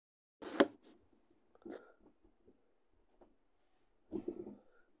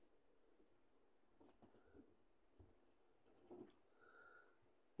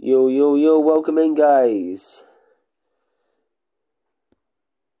Yo, yo, yo, welcome in, guys.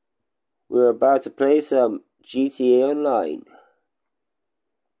 We're about to play some GTA Online.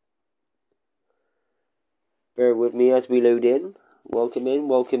 Bear with me as we load in. Welcome in,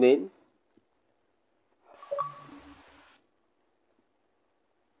 welcome in.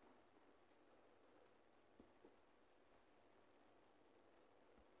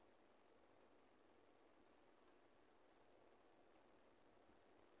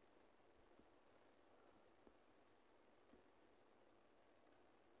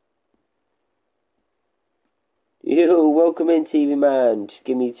 Yo, welcome in, TV man. Just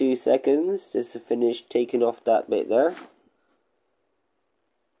give me 2 seconds just to finish taking off that bit there.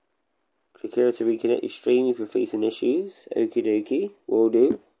 Click here to reconnect your stream if you're facing issues. Okie dokie, will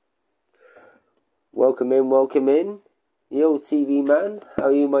do. Welcome in, welcome in. Yo, TV man, how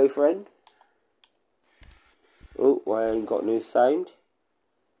are you, my friend? Oh, I ain't got no sound.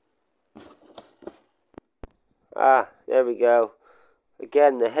 Ah, there we go.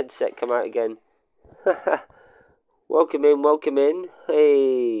 Again, the headset come out again. Welcome in, welcome in.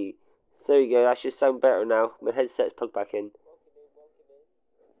 Hey, there we go. That should sound better now. My headset's plugged back in.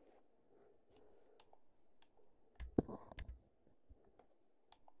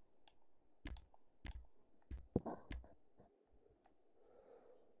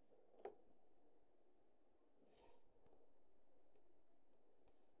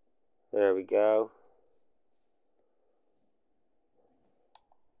 There we go.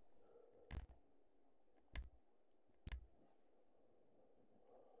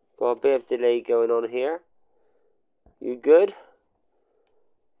 Got a bit of delay going on here. You good?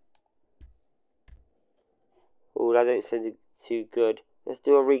 Oh, that don't sound too good. Let's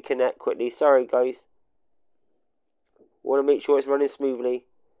do a reconnect quickly. Sorry, guys. Want to make sure it's running smoothly.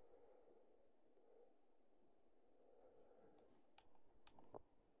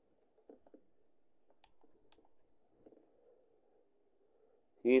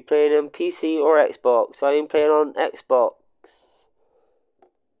 You playing on PC or Xbox? I am playing on Xbox.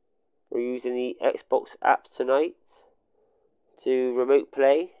 We're using the Xbox app tonight to remote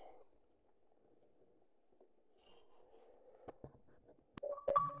play.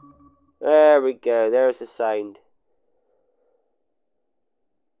 There we go. There's the sound.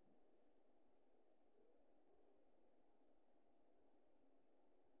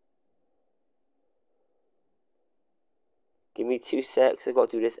 Give me 2 secs. I've got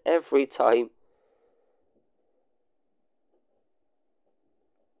to do this every time.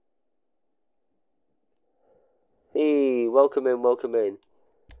 Hey, welcome in, welcome in.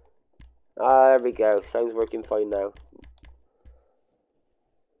 Ah, there we go. Sounds working fine now.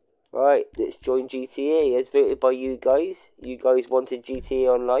 Right, let's join GTA as voted by you guys. You guys wanted GTA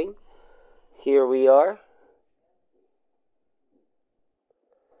Online. Here we are.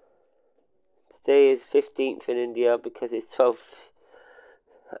 Today is 15th in India because it's 12th.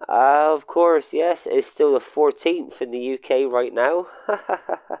 Of course, yes, it's still the 14th in the UK right now.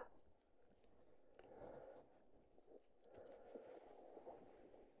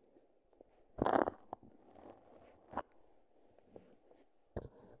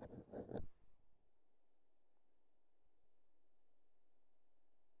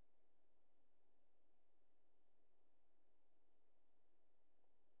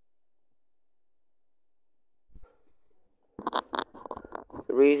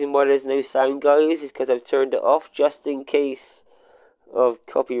 The reason why there's no sound, guys, is because I've turned it off just in case of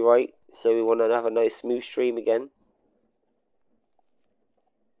copyright. So we want to have a nice smooth stream again.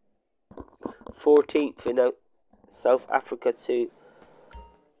 14th in South Africa too.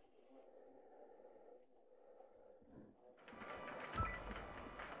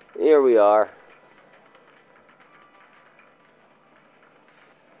 Here we are.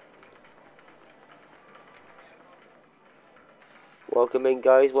 Welcome in,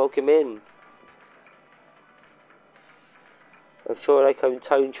 guys, welcome in. I feel like I'm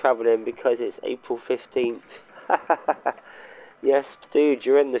time traveling because it's April 15th. Yes, dude,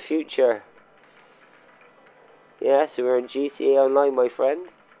 you're in the future. Yes, we're in GTA Online, my friend.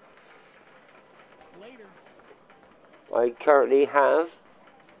 Later. I currently have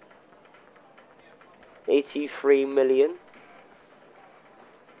 83 million.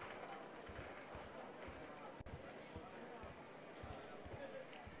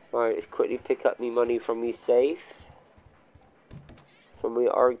 Right, let's quickly pick up me money from me safe. From my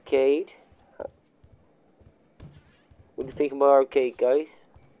arcade. What do you think of my arcade, guys?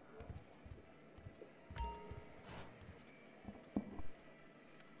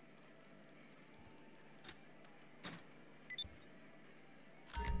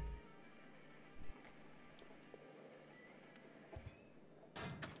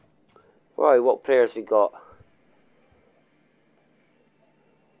 Right, what players we got?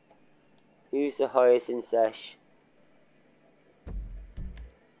 Who's the highest in sesh?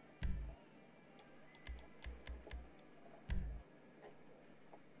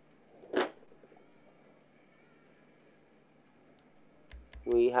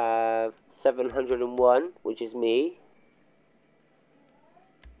 We have 701, which is me.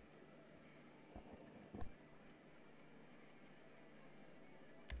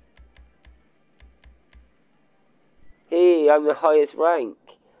 Hey, I'm the highest rank.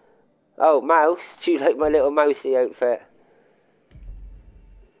 Oh, mouse. Do you like my little mousey outfit?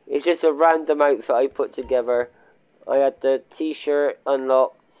 It's just a random outfit I put together. I had the t-shirt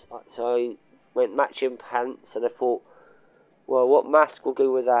unlocked, so I went matching pants, and I thought, well, what mask will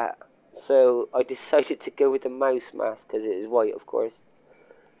go with that? So I decided to go with the mouse mask, because it is white, of course.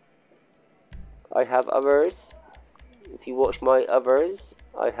 I have others. If you watch my others,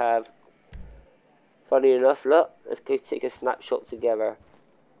 I have... Funny enough, look, let's go take a snapshot together.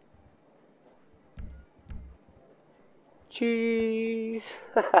 Cheese!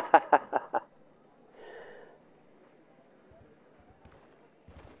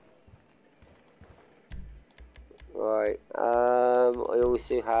 Right, I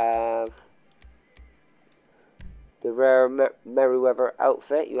also have the rare Merryweather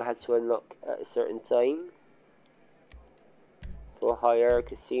outfit you had to unlock at a certain time. For hire,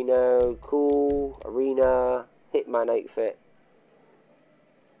 casino, cool, arena, hitman outfit.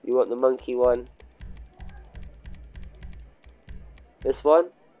 You want the monkey one? This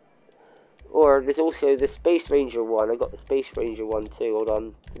one? Or there's also the Space Ranger one. I got the Space Ranger one too. Hold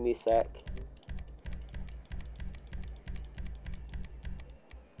on, give me a sec.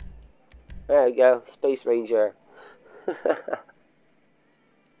 There we go, Space Ranger.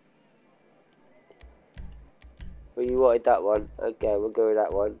 Well, you wanted that one. Okay, we'll go with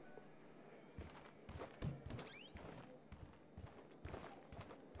that one.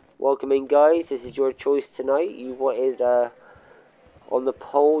 Welcome in, guys. This is your choice tonight. You wanted, on the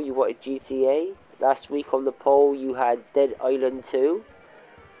poll, you wanted GTA. Last week on the poll, you had Dead Island 2.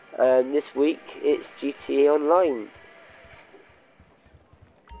 And this week, it's GTA Online.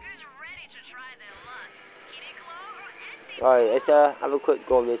 Who's ready to try their luck? Kitty Claw or Alright, let's have a quick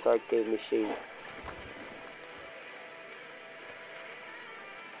go on this arcade machine.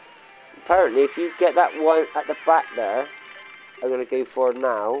 Apparently, if you get that one at the back there, I'm going to go for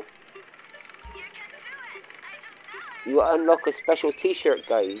now. You can do it! I just know it! You unlock a special t-shirt,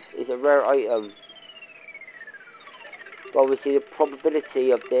 guys. It's a rare item. But obviously, the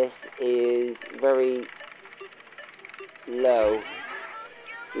probability of this is very low.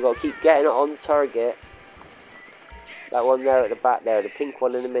 So you've got to keep getting it on target. That one there at the back there, the pink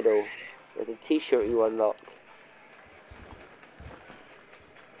one in the middle. There's a t-shirt you unlock.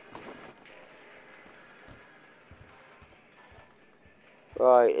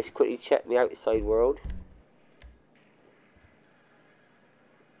 Right, let's quickly check the outside world.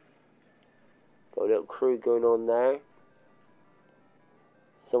 Got a little crew going on there.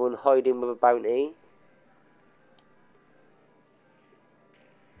 Someone hiding with a bounty.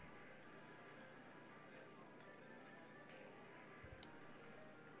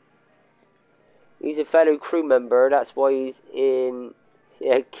 He's a fellow crew member, that's why he's in...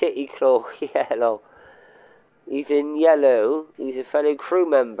 Yeah, Kitty Claw, yellow. He's in yellow, he's a fellow crew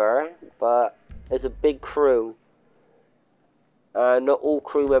member, but there's a big crew. Not all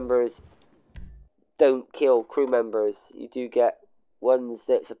crew members don't kill crew members. You do get ones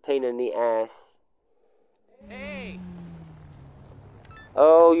that's a pain in the ass. Hey!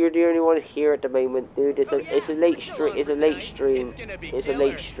 Oh, you're the only one here at the moment, dude. It's a late stream. It's a late stream. It's a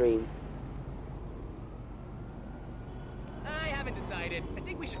late stream. I haven't decided. I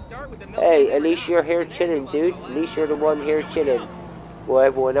think we should start with the milk. Hey, at least you're here chilling, dude. At least you're the one here chilling. While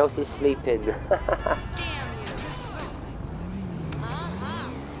everyone else is sleeping. Damn you!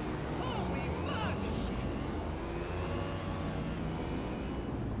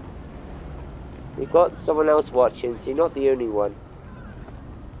 We've got someone else watching, so you're not the only one.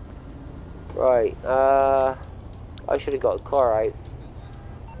 Right, I should have got a car out.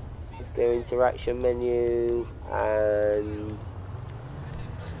 Let's go interaction menu, and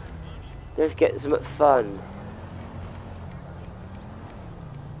let's get some fun.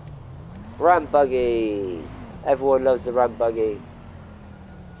 Ramp buggy! Everyone loves the ramp buggy.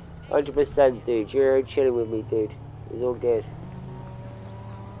 100%, dude. You're chilling with me, dude. It's all good.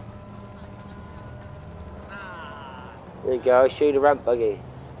 There you go, I'll show you the ramp buggy.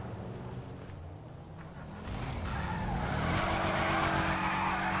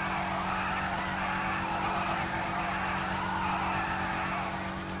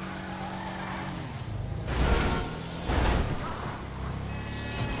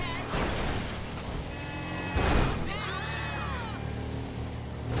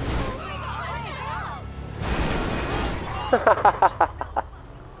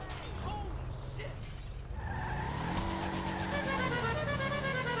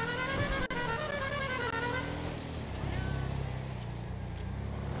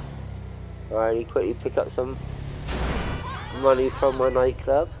 Alright, you quickly pick up some money from my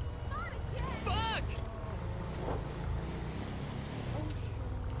nightclub. Fuck!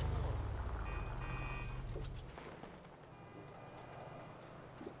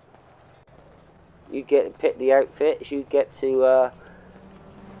 You get to pick the outfits, you get to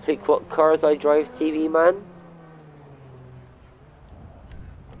pick what cars I drive, TV man.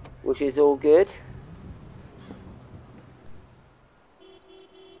 Which is all good.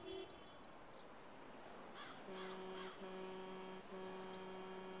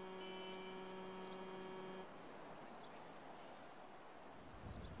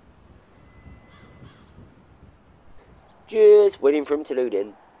 Just waiting for him to load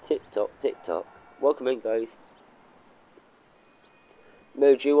in. Tick tock, tick tock. Welcome in, guys.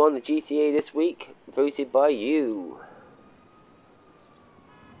 Mojo on the GTA this week, voted by you.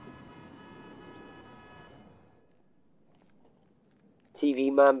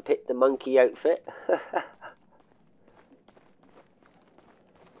 TV man picked the monkey outfit.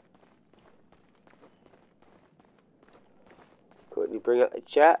 Quickly bring up the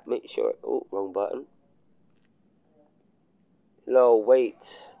chat, make sure. Oh, wrong button. Hello, wait,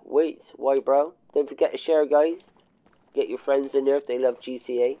 why, bro? Don't forget to share, guys. Get your friends in there if they love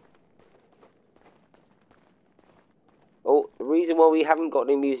GTA. Oh, the reason why we haven't got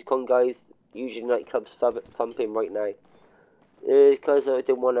any music on, guys, usually nightclub's thumping right now, is because I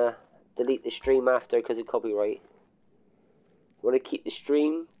didn't want to delete the stream after because of copyright. I want to keep the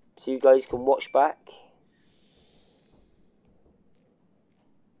stream so you guys can watch back.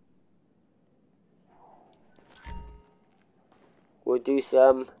 We'll do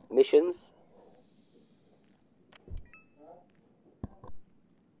some missions.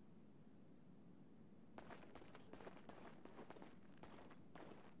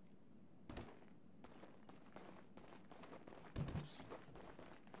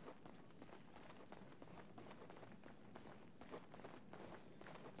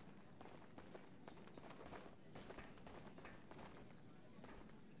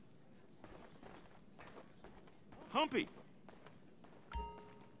 Humpy.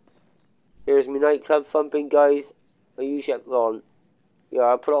 Here's my nightclub thumping, guys. I usually have it on. Yeah,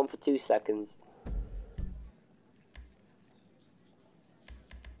 I'll put it on for 2 seconds.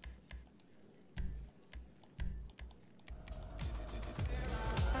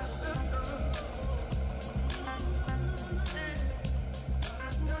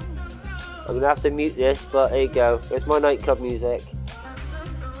 I'm gonna have to mute this, but there you go. There's my nightclub music.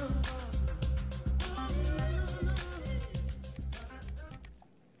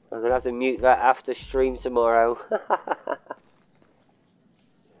 I'm gonna have to mute that after stream tomorrow.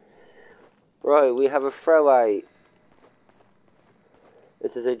 Right, we have a throwaway.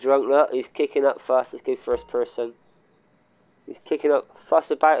 This is a drunk nut. He's kicking up fuss. Let's go first person. He's kicking up fuss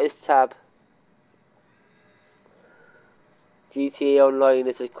about his tab. GTA Online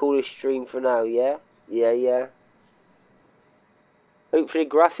is the coolest stream for now, yeah? Yeah. Hopefully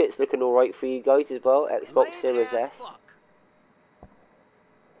graphics looking alright for you guys as well. Xbox Series S.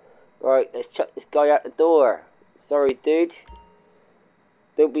 Right, let's chuck this guy out the door. Sorry, dude.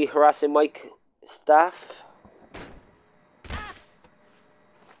 Don't be harassing my staff.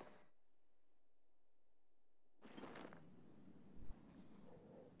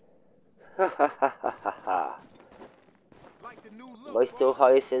 Am I still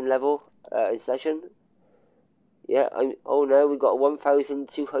highest in level in session? Yeah, I'm. Oh no, we got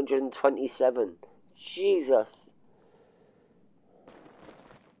 1,227. Jesus.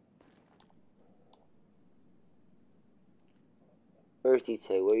 Where are you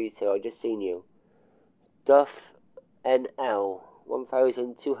two? Where are you two? I just seen you. Duff NL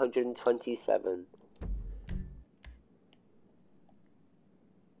 1,227.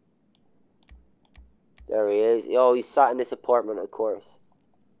 There he is. Oh, he's sat in this apartment, of course.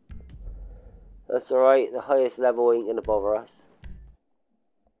 That's alright, the highest level ain't gonna bother us.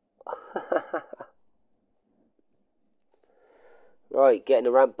 Right, getting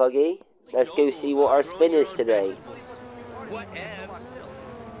a ramp buggy. Let's go see what our spin is today. Whatevs.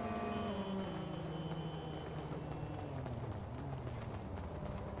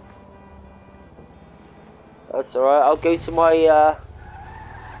 That's alright, I'll go to my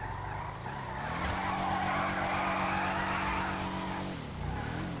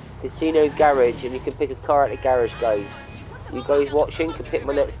casino garage and you can pick a car at the garage, guys. You guys watching can pick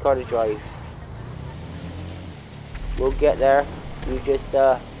my next car to drive. We'll get there. You just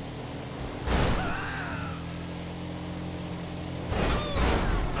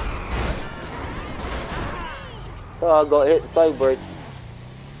Oh, I got hit sideways.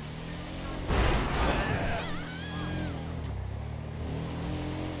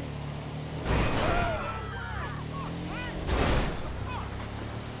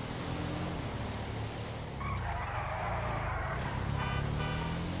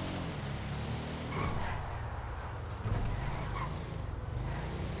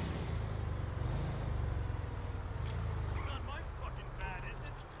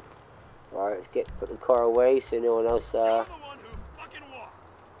 Alright, let's put the car away so no one else so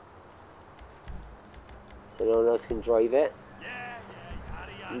no one else can drive it.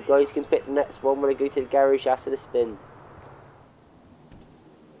 You guys can pick the next one when I go to the garage after the spin.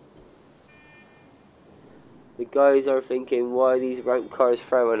 The guys are thinking, why are these ramp cars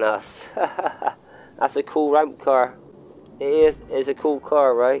throwing us? That's a cool ramp car. It's a cool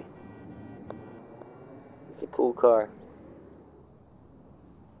car, right? It's a cool car.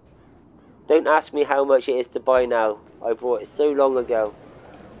 Don't ask me how much it is to buy now. I bought it so long ago.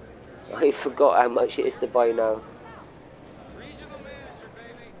 I forgot how much it is to buy now.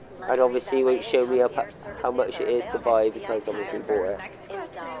 And obviously won't show me up how much it is to buy because obviously bought it. Next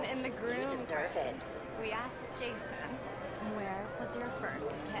question in the groom quiz. We asked Jason, where was your first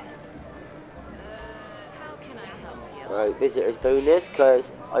kiss? How can I help you? Right, visitors bonus, because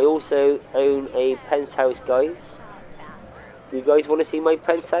I also own a penthouse, guys. You guys want to see my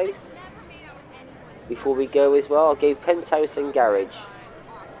penthouse? Before we go as well, I'll go penthouse and garage.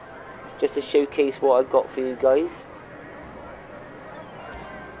 Just to showcase what I got for you guys.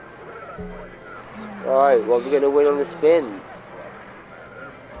 Alright, what are we going to win on the spin?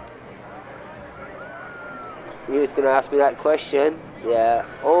 You was going to ask me that question? Yeah.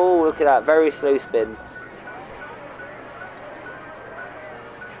 Oh, look at that. Very slow spin.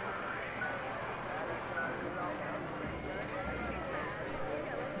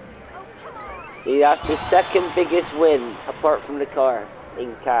 See, that's the second biggest win, apart from the car,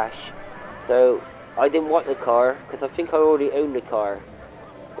 in cash. So, I didn't want the car, because I think I already own the car.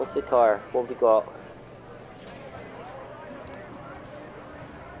 What's the car? What have we got?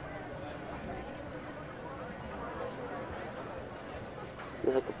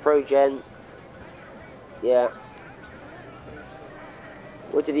 Looks like a Pro-Gen. Yeah.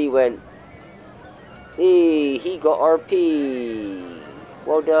 What did he win? He got RP.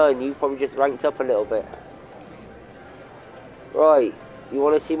 Well done, you probably just ranked up a little bit. Right, you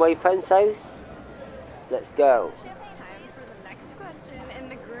want to see my penthouse? Let's go. Time for the next question in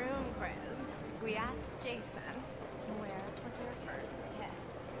the groom quiz. We asked Jason, where was your first kiss?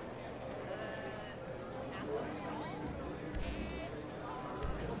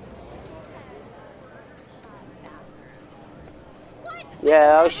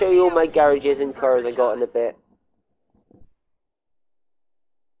 Yeah, I'll show you all my garages and cars I got in a bit.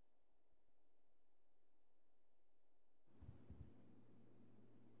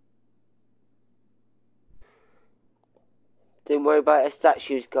 Don't worry about the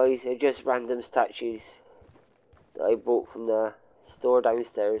statues, guys. They're just random statues that I bought from the store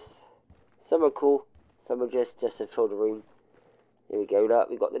downstairs. Some are cool, some are just to fill the room. Here we go, look,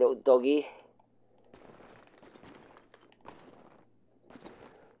 we got the little doggy.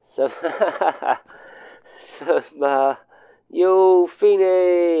 Some, yo,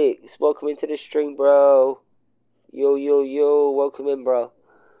 Phoenix, welcome into the stream, bro. Yo, welcome in, bro.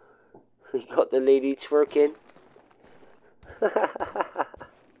 We got the lady twerking.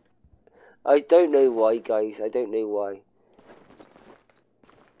 I don't know why, guys. I don't know why.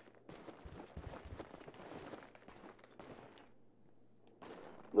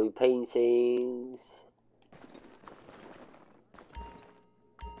 New paintings.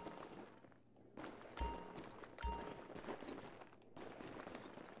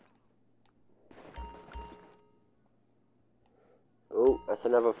 Oh, that's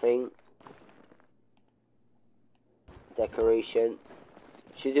another thing. Decoration.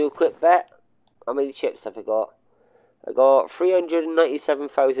 Should we do a quick bet? How many chips have I got? I got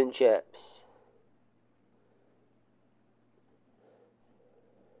 397,000 chips.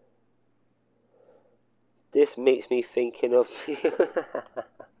 This makes me thinking of...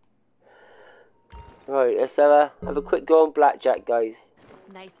 Right, let's have a quick go on blackjack, guys.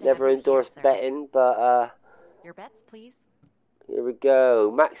 Nice to Never have you endorsed here, sir. betting, but Your bets, please. here we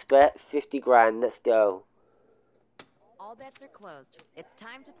go. Max bet, 50 grand. Let's go. All bets are closed. It's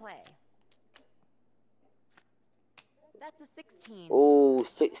time to play. That's a 16. Oh,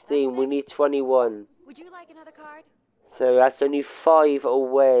 16. We need 21. Would you like another card? So that's only 5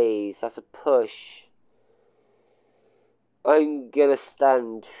 away. So that's a push. I'm gonna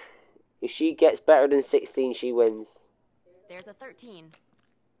stand. If she gets better than 16, she wins. There's a 13.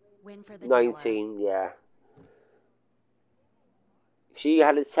 Win for the 19, dealer. yeah. She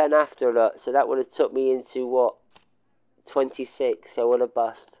had a 10 after that, so that would have took me into what? 26, so I would have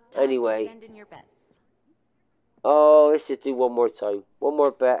bust. Anyway. Send in your bets. Oh, let's just do one more time. One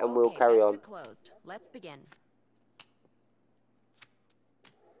more bet and we'll carry bets on. Are closed. Let's begin.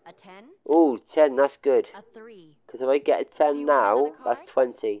 A 10? Oh, 10, that's good. A 3. Because if I get a 10 now, that's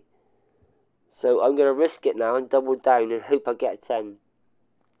 20. So I'm going to risk it now and double down and hope I get a 10.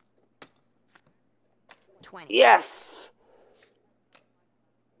 20. Yes!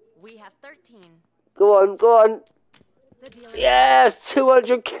 We have 13. Go on, go on. Yes,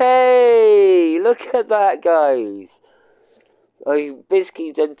 200k! Look at that, guys. I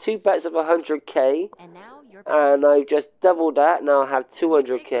basically done 2 bets of 100k. And now you're and I've just doubled that. Now I have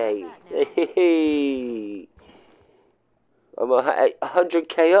 200k. I'm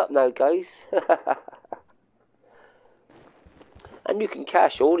 100k up now, guys. And you can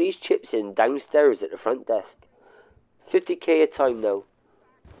cash all these chips in downstairs at the front desk. 50k a time though,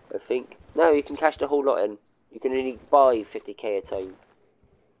 I think. No, you can cash the whole lot in. You can only buy 50k a time.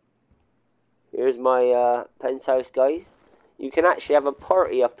 Here's my penthouse, guys. You can actually have a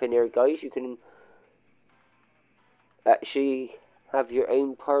party up in here, guys. You can actually have your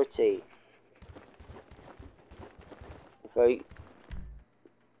own party. If I...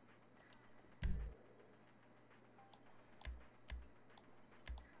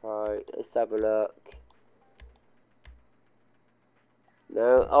 Alright, let's have a look.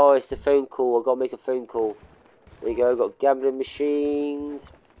 No, oh, it's the phone call. I've got to make a phone call. There you go, I've got gambling machines.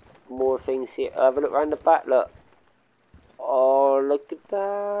 More things here. Have a look around the back, look. Oh, look at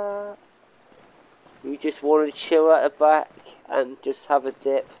that. You just want to chill at the back and just have a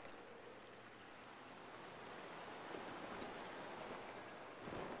dip.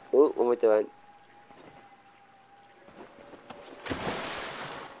 Oh, what am I doing?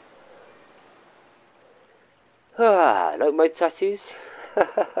 Ah, like my tattoos.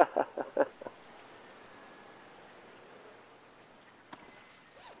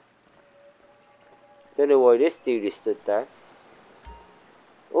 Don't know why this dude is stood there.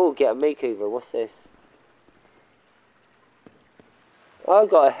 Oh, get a makeover. What's this? Oh, I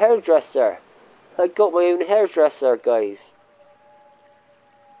got a hairdresser. I got my own hairdresser, guys.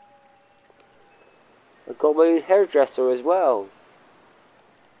 I got my own hairdresser as well.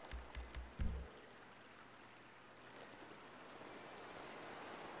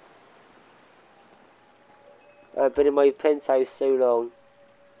 I've been in my penthouse so long.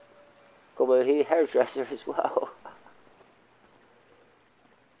 Got my own hairdresser as well.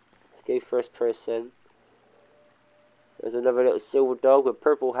 Let's go first person. There's another little silver dog with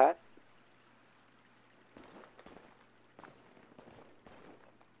purple hat.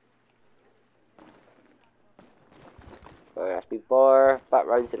 Alright, that's my bar. Back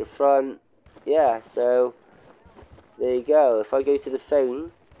round to the front. Yeah, so there you go. If I go to the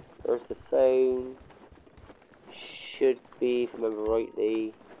phone, there's the phone. Should be, if I remember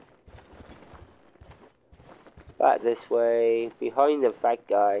rightly, back this way, behind the bad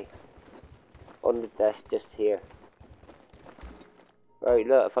guy, on the desk just here. Right,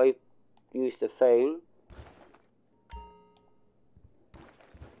 look, if I use the phone,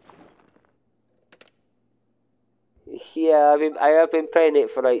 yeah, I have been playing it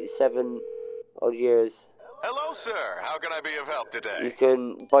for like 7 odd years. Hello, sir. How can I be of help today? You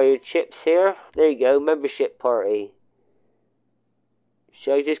can buy your chips here. There you go, membership party.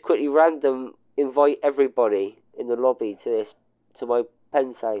 Shall I just quickly random invite everybody in the lobby to my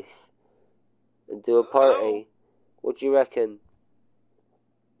penthouse and do a party? Hello? What do you reckon?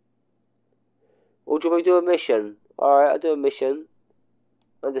 Or do you want me to do a mission? Alright, I'll do a mission.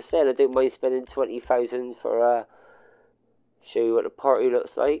 I'm just saying, I don't mind spending 20,000 for show you what the party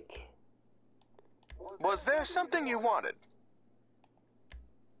looks like. Was there something you wanted?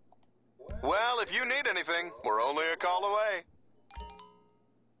 Well, if you need anything, we're only a call away.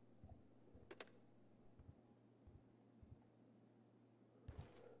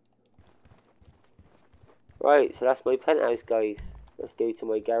 Right, so that's my penthouse, guys. Let's go to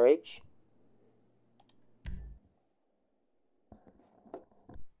my garage.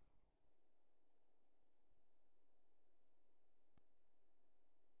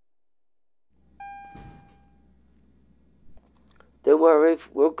 Don't worry,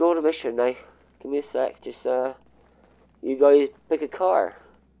 we'll go on a mission now. Give me a sec, just you guys pick a car.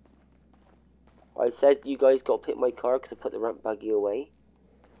 I said you guys got to pick my car because I put the ramp buggy away.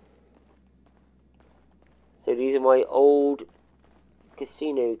 So these are my old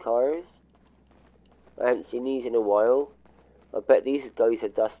casino cars. I haven't seen these in a while. I bet these guys are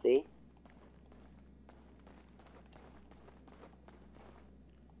dusty.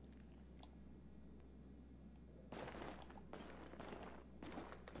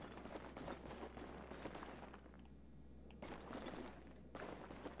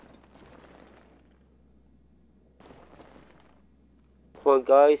 Come on,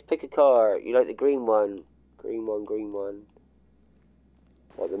 guys, pick a car. You like the green one? Green one, green one.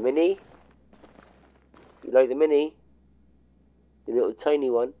 What, the Mini? You like the Mini? The little tiny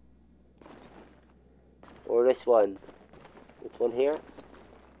one? Or this one? This one here?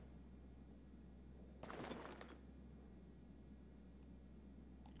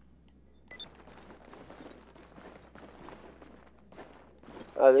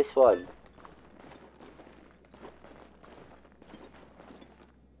 Oh, this one.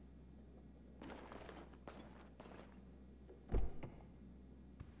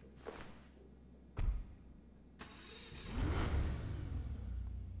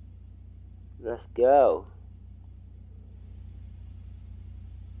 Let's go.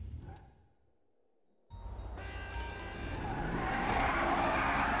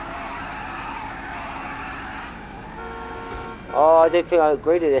 Oh, I don't think I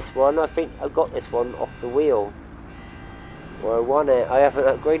upgraded this one. I think I got this one off the wheel. Or I won it. I haven't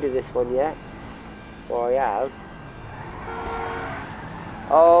upgraded this one yet. Or I have.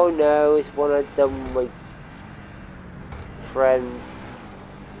 Oh no, it's one I've done with my friend.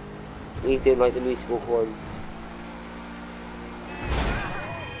 He didn't like the musical ones.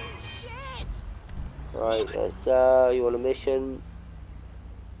 Shit! Right, let's, you want a mission?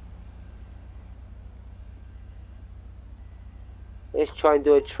 Let's try and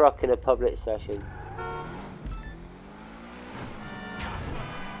do a truck in a public session.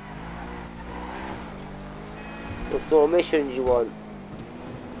 What sort of missions you want?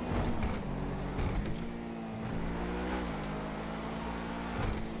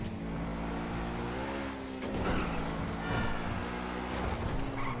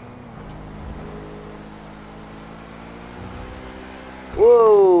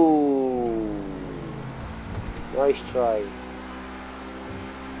 Whoa! Nice try.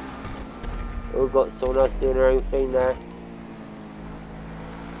 We've got someone else doing their own thing there.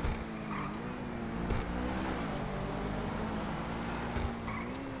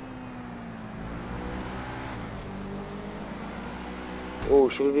 Oh,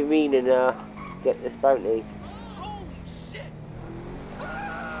 should we be mean and get this bounty? Holy shit!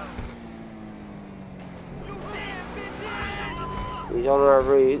 Ah! You damn big. He's on our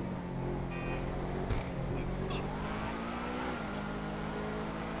route.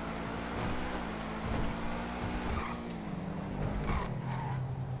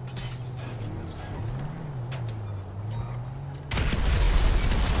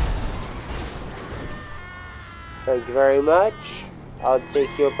 Thank you very much. I'll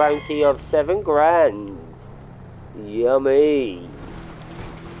take your bounty of 7 grand. Yummy.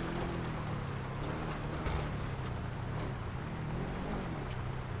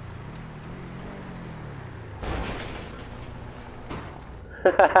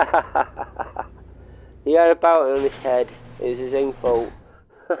 He had a bounty on his head. It was his own fault.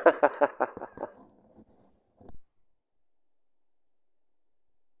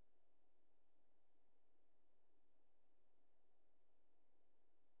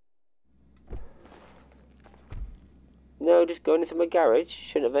 No, just going into my garage.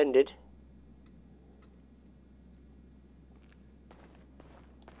 Shouldn't have ended.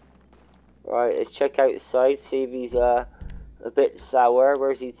 Right, let's check outside, see if he's a bit sour.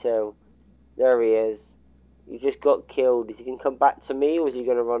 Where's he to? There he is. He just got killed. Is he going to come back to me or is he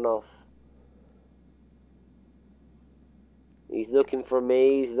going to run off? He's looking for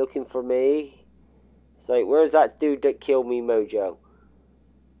me, he's looking for me. It's like, where's that dude that killed me, Mojo?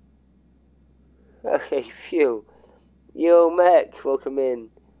 Okay, phew. Yo, mech, welcome in.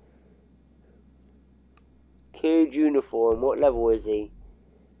 Kid uniform, what level is he?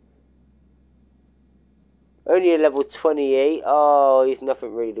 Only a level 28. Oh, he's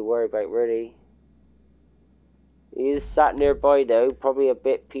nothing really to worry about, really. He is sat nearby, though. Probably a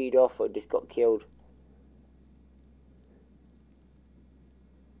bit peed off or just got killed.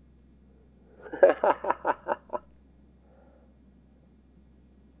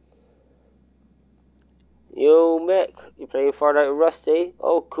 Yo, Mick, you playing Far Out with Rusty?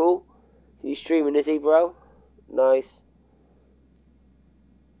 Oh, cool. He's streaming, is he, bro? Nice.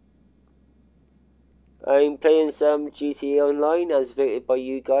 I'm playing some GTA Online as voted by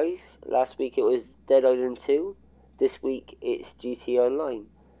you guys. Last week it was Dead Island 2. This week it's GTA Online.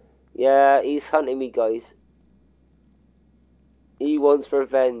 Yeah, he's hunting me, guys. He wants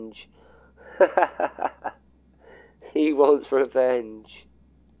revenge. He wants revenge.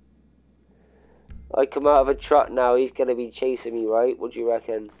 I come out of a truck now, he's going to be chasing me, right? What do you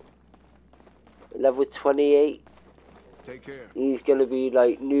reckon? Level 28. Take care. He's going to be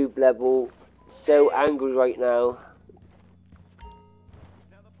like noob level. So angry right now.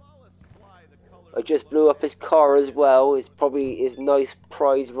 Now the ballast fly the color I just blew up his car as well. It's probably his nice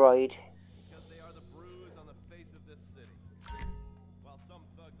prize ride. Because they are the bruise on the face of this city. While some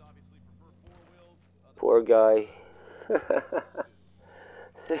thugs obviously prefer four wheels, Poor guy.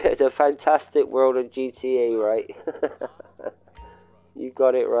 It's a fantastic world of GTA, right? You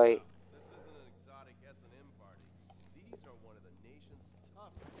got it right. this isn't an exotic S&M party. These are one of the nation's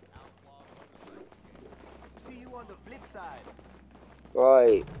toughest outlaw motorcycle gangs. See you on the flip side.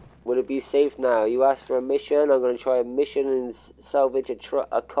 Right. Will it be safe now? You asked for a mission. I'm going to try a mission and salvage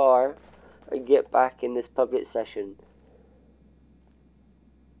a car and get back in this public session.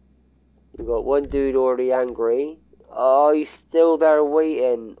 We've got one dude already angry. Oh, he's still there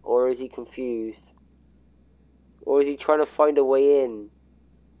waiting. Or is he confused? Or is he trying to find a way in?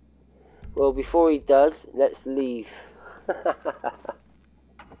 Well, before he does, let's leave.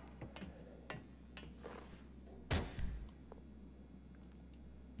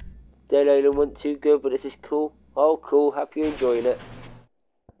 Dead Island wasn't too good, but this is cool. Oh, cool. Hope you're enjoying it.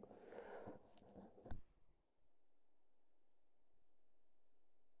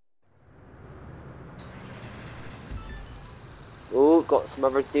 Oh, got some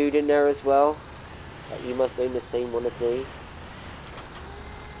other dude in there as well. You must own the same one as me.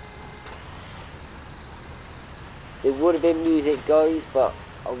 It would have been music, guys, but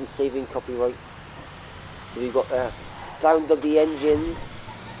I'm saving copyrights. So we've got the sound of the engines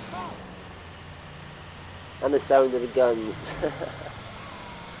and the sound of the guns.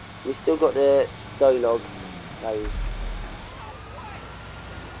 We've still got the dialogue sound.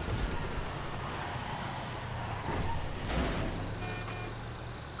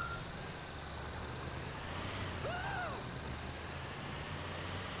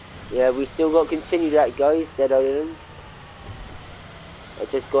 Yeah, we still got to continue that, guys. Dead Island. I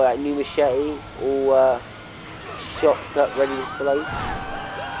just got that new machete all chopped up, ready to slice.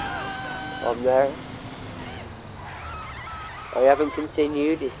 I'm there. I haven't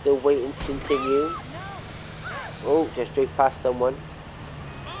continued. It's still waiting to continue. Oh, just drove past someone.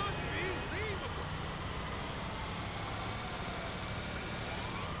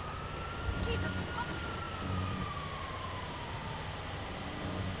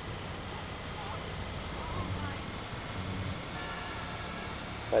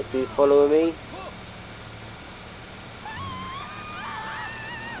 Right, dude, follow me.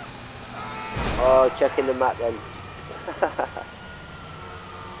 Oh, checking the map then.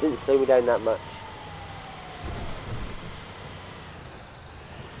 Didn't slow me down that much.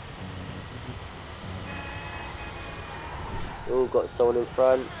 Oh, got someone in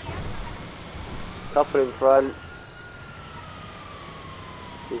front. Couple in front.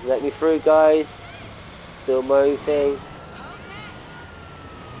 Just let me through, guys. Doing my own thing.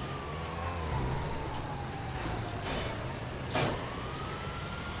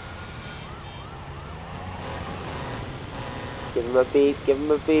 Give him a beat, give him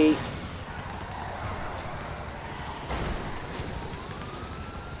a beat.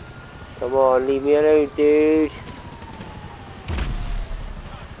 Come on, leave me alone, dude.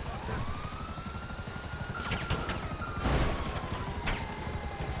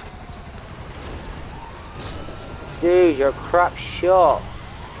 Dude, you're a crap shot.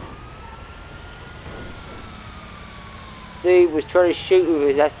 Dude was trying to shoot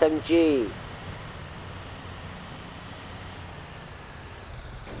with his SMG.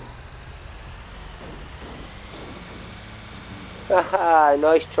 Haha,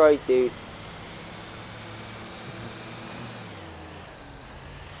 nice try, dude.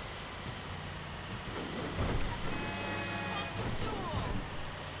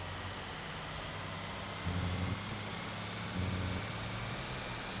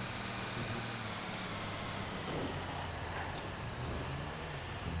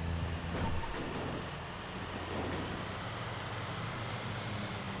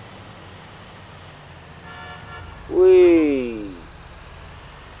 Whee!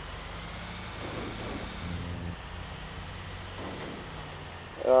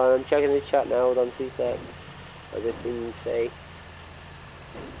 I'm checking the chat now, hold on 2 seconds. I just seen you say.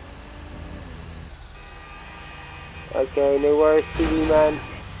 Okay, no worries, TV man.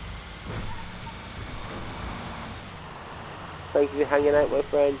 Thank you for hanging out, my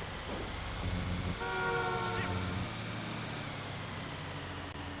friend.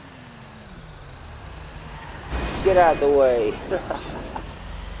 Get out of the way.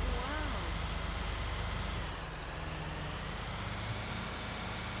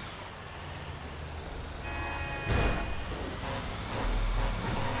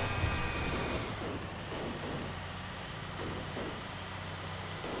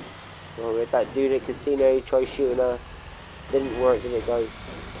 Oh, we had that dude at casino try shooting us. Didn't work, did it, guys?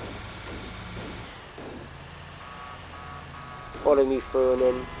 follow me through and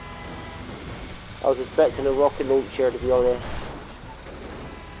then... I was expecting a rocket launcher, to be honest.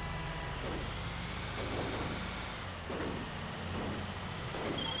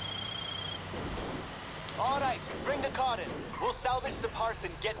 Alright, bring the car in. We'll salvage the parts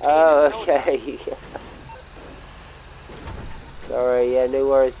and get paid Oh, in no time. okay. Sorry, yeah, no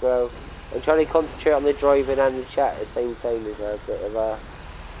worries, bro. I'm trying to concentrate on the driving and the chat at the same time. There's a bit of a...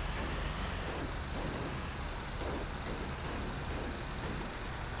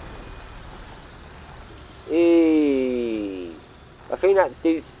 Eee. I think that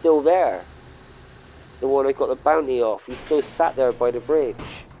dude's still there. The one I got the bounty off. He's still sat there by the bridge.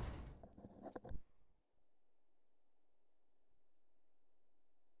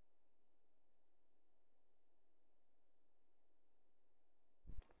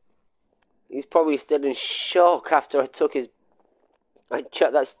 He's probably still in shock after I chucked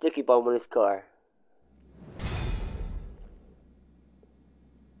that sticky bomb on his car.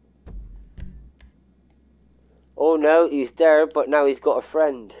 Oh no, he's there, but now he's got a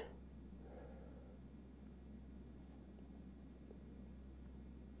friend.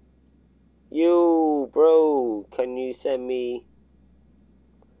 Yo, bro, can you please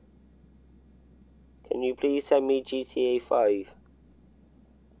send me GTA 5?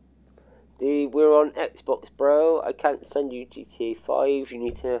 We're on Xbox, bro. I can't send you GTA 5. You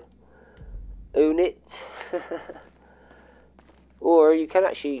need to own it. Or you can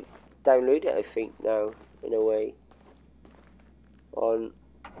actually download it, I think, now, in a way. On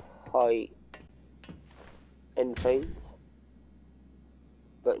high-end phones.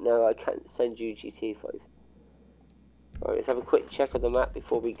 But no, I can't send you GTA 5. Alright, let's have a quick check of the map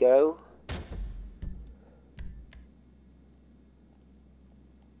before we go.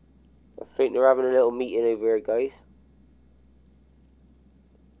 I think they're having a little meeting over here, guys.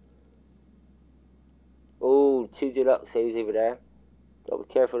 Oh, 2 deluxes over there. Gotta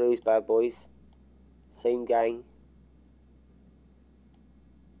be careful of those bad boys. Same gang.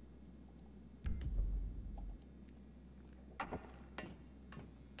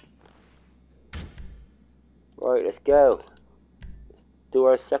 Right, let's go. Let's do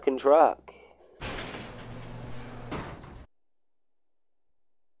our second track.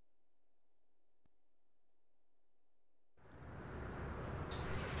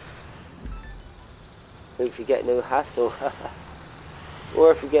 Hope you get no hassle.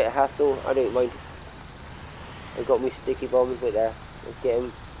 Or if you get a hassle, I don't mind. I got my sticky bombs right there. Let's get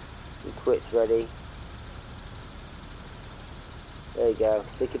them equipped ready. There you go.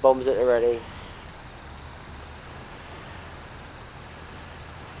 Sticky bombs at the ready.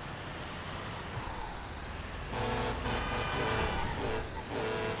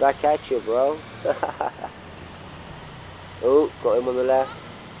 Back at you, bro. Oh, got him on the left.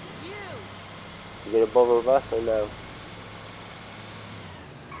 You gonna bother with us or no?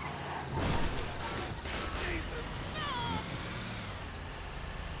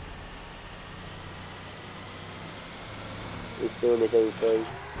 He's doing his own thing.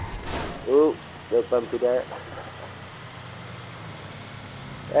 Oh, no bumpy there.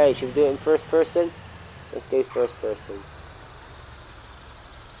 Hey, should we do it in first person? Let's do first person.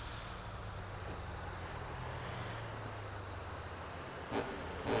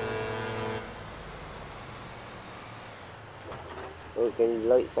 Oh, getting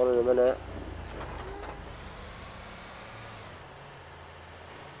lights on in a minute.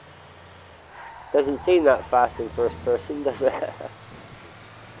 Doesn't seem that fast in first person, does it?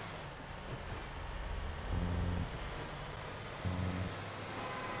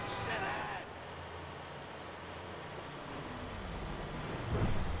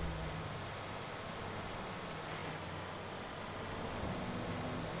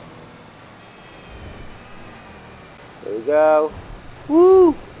 There we go.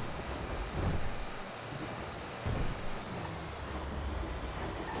 Woo!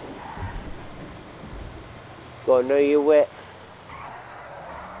 Gotta know your width.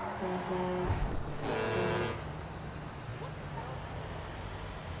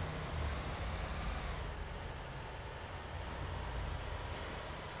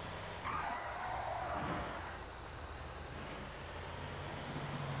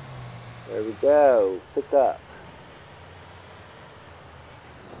 There we go. Pick up.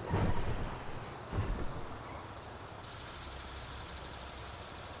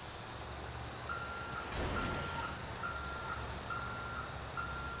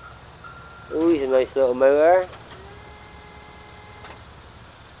 Oh, he's a nice little motor.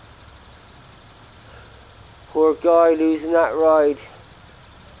 Poor guy losing that ride.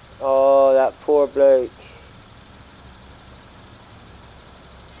 Oh, that poor bloke.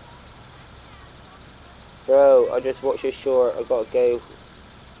 Bro, I just watched your short. I gotta go.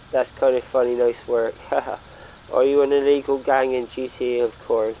 That's kind of funny. Nice work. Haha. Are you an illegal gang in GTA? Of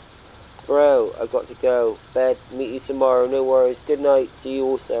course. Bro, I got to go. Bed, meet you tomorrow. No worries. Good night to you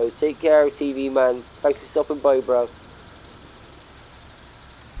also. Take care, TV man. Thanks for stopping by, bro.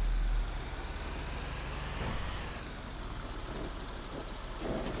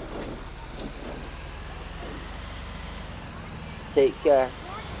 Take care.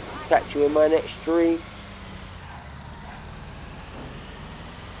 Catch you in my next stream.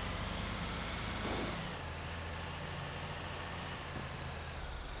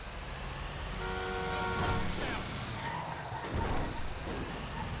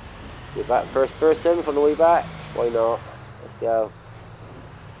 You're back first person from the way back? Why not? Let's go.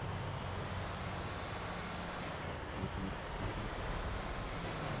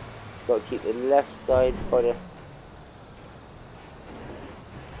 Got to keep the left side for the...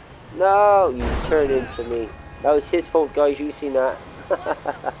 No! You turned into me. That was his fault, guys. You seen that.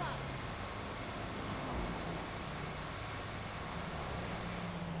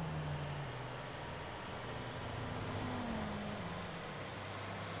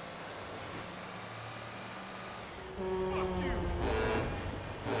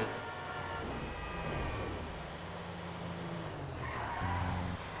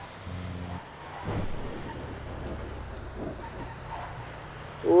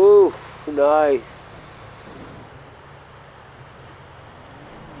 Oof, nice.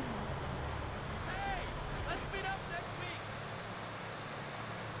 Hey, let's meet up next week.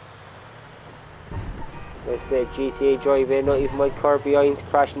 Nice bit of GTA driving, not even my car behind's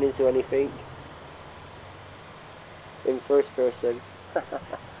crashing into anything. In first person.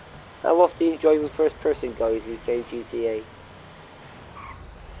 How often are you driving first person, guys, who's playing GTA?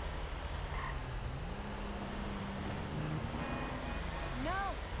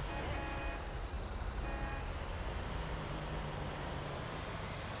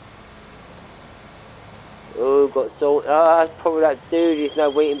 Oh, got sold. Ah, that's probably that dude. He's now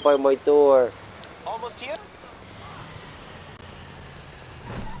waiting by my door. Almost here?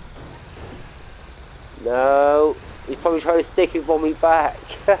 No, he's probably trying to stick him on me back.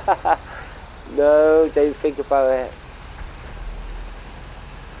 No, don't think about it.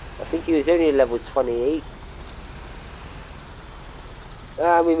 I think he was only level 28.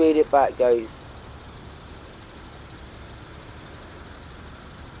 Ah, we made it back, guys.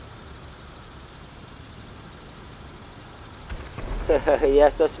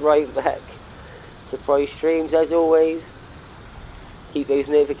 Yes, that's right, back. Surprise streams as always. Keep those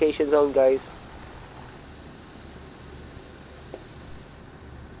notifications on, guys.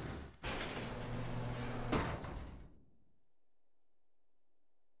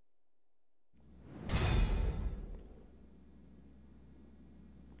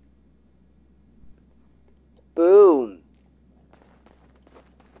 Boom!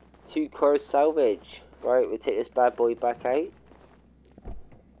 2 cars salvage. Right, we'll take this bad boy back out.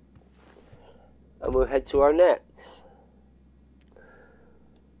 And we'll head to our next.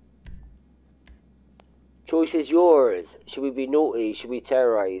 Choice is yours. Should we be naughty? Should we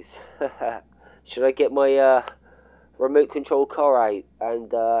terrorize? Should I get my remote control car out and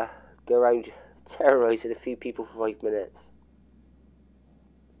go around terrorizing a few people for 5 minutes?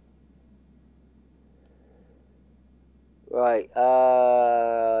 Right,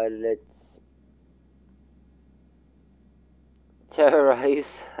 let's terrorize.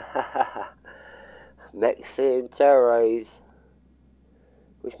 Mexican terrorize.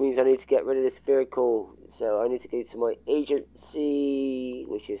 Which means I need to get rid of this vehicle. So I need to go to my agency,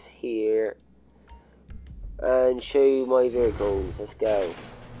 which is here, and show you my vehicles. Let's go.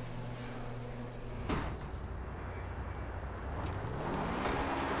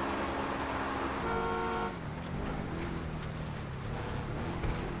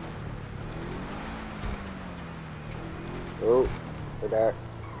 Oh, we're there.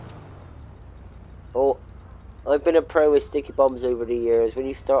 Oh, I've been a pro with sticky bombs over the years. When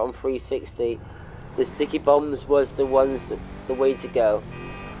you start on 360, the sticky bombs was the way to go.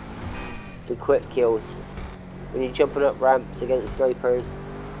 The quick kills. When you're jumping up ramps against snipers,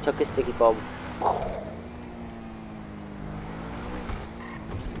 chuck a sticky bomb.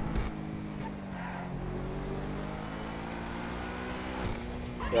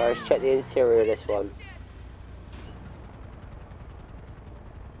 Yeah, let's check the interior of this one.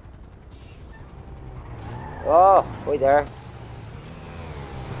 Oh, wait there.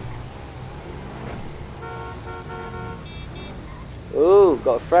 Ooh,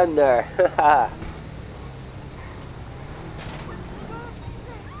 got a friend there.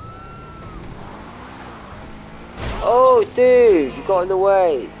 Oh, dude, you got in the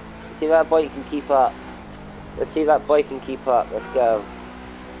way. See, that bike can keep up. Let's see if that bike can keep up. Let's go.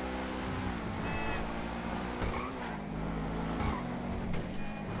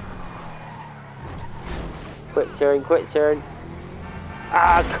 Quick turn, quick turn.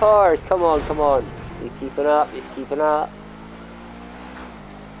 Ah, cars! Come on, come on. He's keeping up, he's keeping up.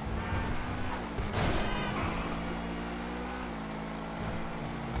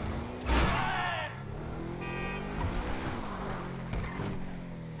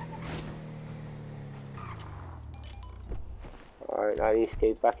 Alright, I need to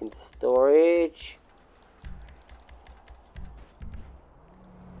go back into storage.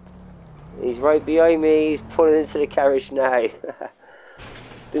 He's right behind me, he's pulling into the carriage now.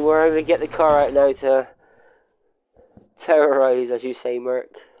 Don't worry, I'm going to get the car out now to terrorise, as you say, Merc.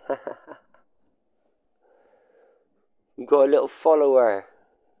 We've got a little follower.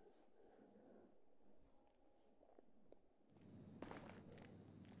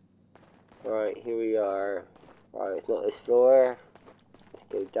 Right, here we are. Right, it's not this floor. Let's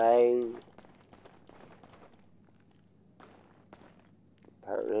go down.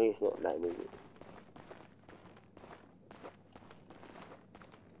 Apparently it's not letting me.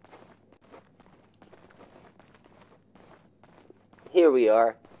 Here we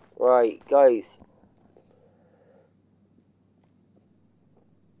are. Right, guys.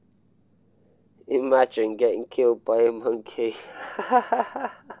 Imagine getting killed by a monkey.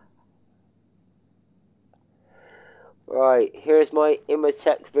 Right, here's my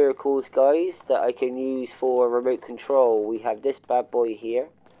Imotech vehicles, guys, that I can use for remote control. We have this bad boy here.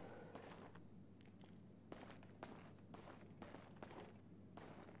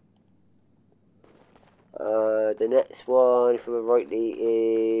 The next one, if I remember rightly,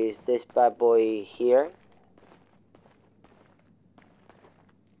 is this bad boy here.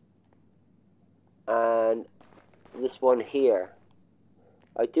 And this one here.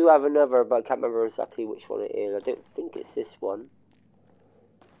 I do have another, but I can't remember exactly which one it is. I don't think it's this one.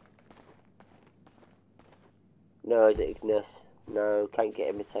 No, is it Ignis? No, can't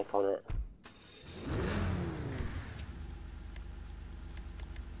get Imotech on it.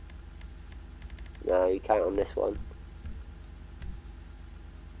 No, you can't on this one.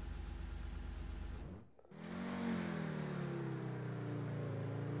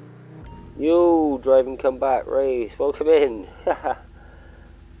 Yo, driving come back race, welcome in.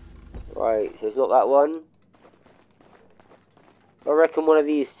 Right, so it's not that one. I reckon one of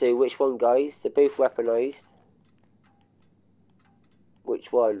these two. Which one, guys? They're both weaponized.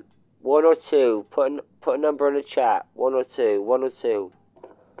 Which one? One or two? Put a number in the chat. One or two? One or two?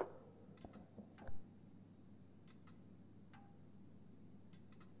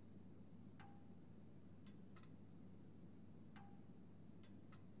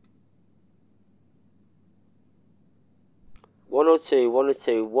 One or two? One or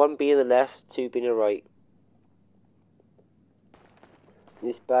two? One being the left, two being the right.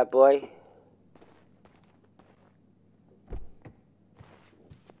 This bad boy.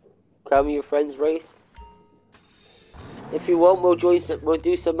 Come your friends race. If you want, we'll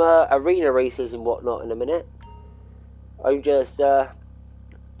do some arena races and whatnot in a minute. I'm just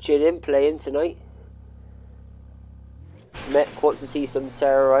chilling, playing tonight. Mech wants to see some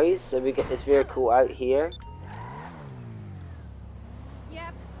terrorize, so we get this vehicle out here.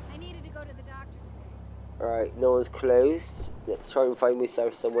 Yep, I needed to go to the doctor today. Alright, no one's close. Let's try and find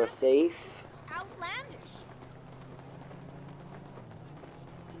myself somewhere safe. Outlandish.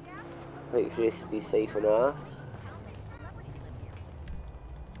 Hopefully this will be safe enough.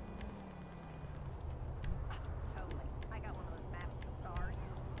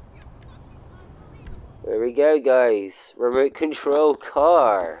 There we go, guys. Remote control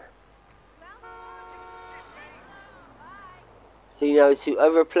car. See, now to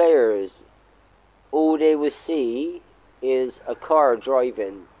other players, all they will see is a car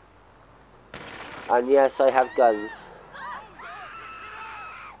driving. And yes, I have guns.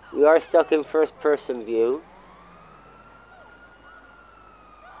 We are stuck in first person view.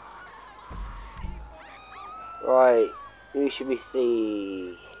 Right, who should we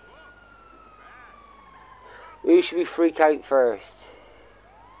see? Who should we freak out first?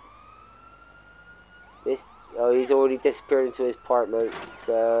 This, oh, he's already disappeared into his apartment,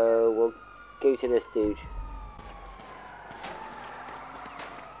 so we'll go to this dude.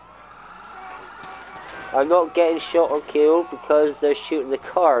 I'm not getting shot or killed because they're shooting the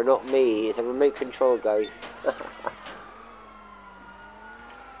car, not me. It's a remote control, guys.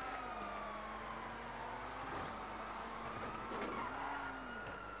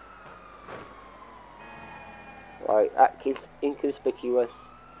 Right, Atkins inconspicuous.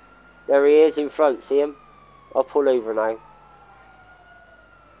 There he is in front, see him? I'll pull over now.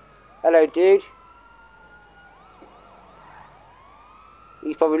 Hello, dude.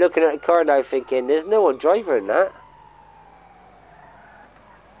 probably looking at the car now thinking, there's no one driving that.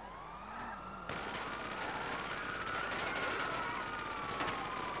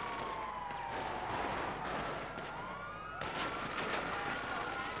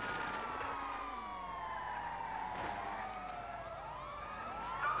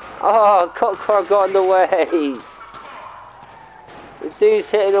 Oh, cop car got in the way. The dude's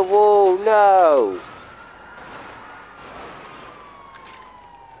hitting a wall, no.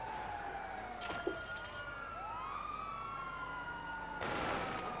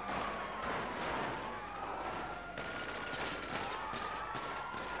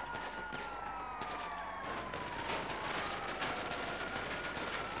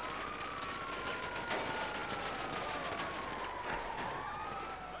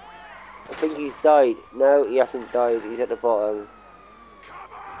 I think he's died. No, he hasn't died. He's at the bottom.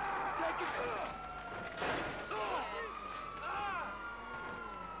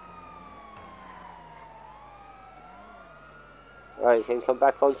 Right, he's going to come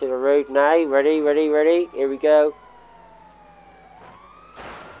back onto the road now. Ready, ready, ready. Here we go.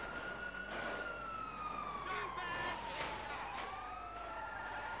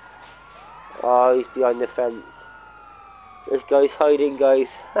 Oh, he's behind the fence. This guy's hiding, guys.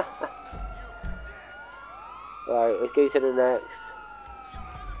 Right, let's go to the next.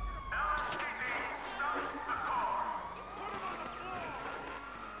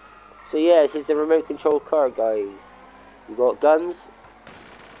 So yeah, this is the remote control car, guys. You got guns.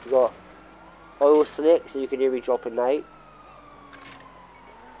 You got oil slick, so you can hear me dropping out.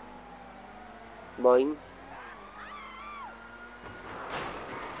 Mines.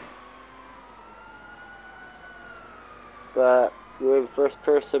 But you're in first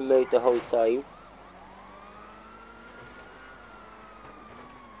person mode the whole time.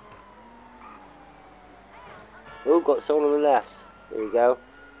 Oh, got someone on the left. There we go.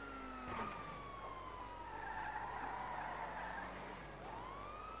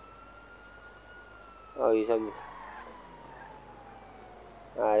 Oh, he's on.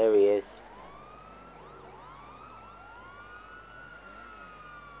 Ah, there he is.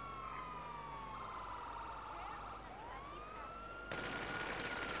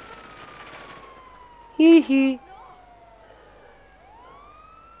 Hee hee.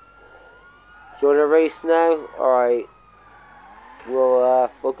 Do you want to race now? Alright.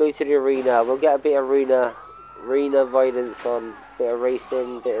 We'll go to the arena. We'll get a bit of arena violence on. Bit of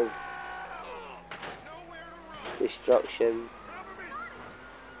racing, bit of destruction.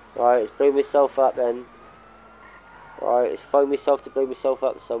 Right, let's blow myself up then. Right, let's find myself to blow myself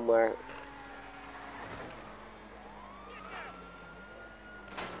up somewhere.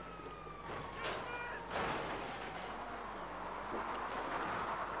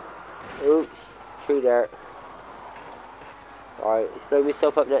 Oops, through there. Alright, let's blow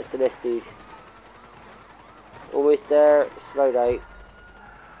myself up next to this dude. Almost there, slide out.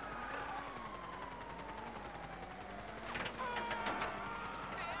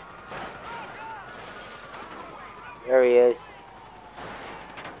 There he is.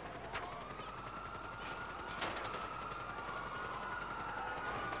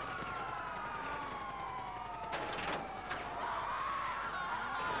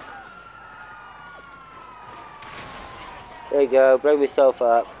 There you go, blow myself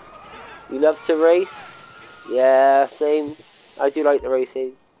up. You love to race? Yeah, same. I do like the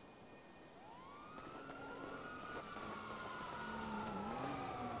racing.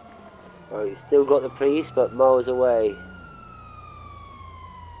 Right, still got the police, but miles away.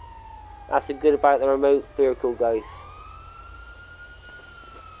 That's the good about the remote vehicle, guys.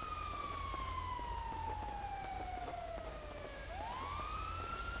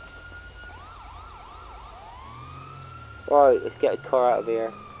 Right, let's get a car out of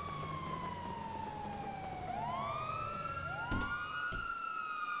here.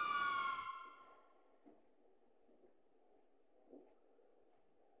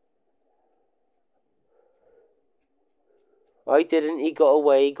 I didn't, he got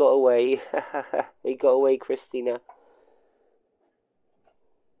away, he got away. He got away, Christina.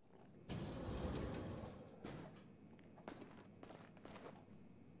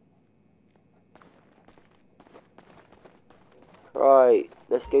 Right,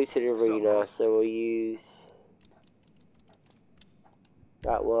 let's go to the arena. So we'll use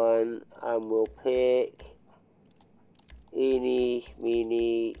that one, and we'll pick eeny,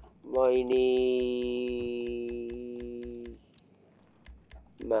 meeny, miny,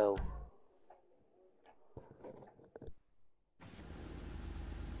 mo.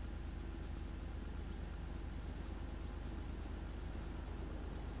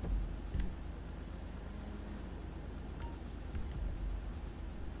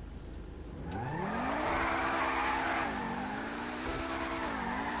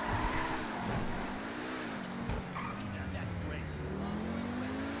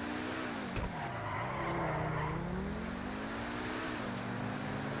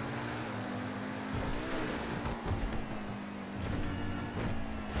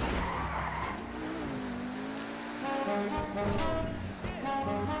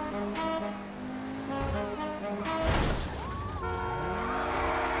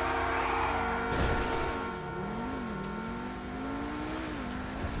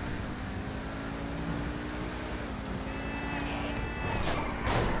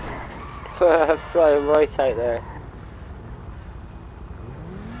 Flying right out there.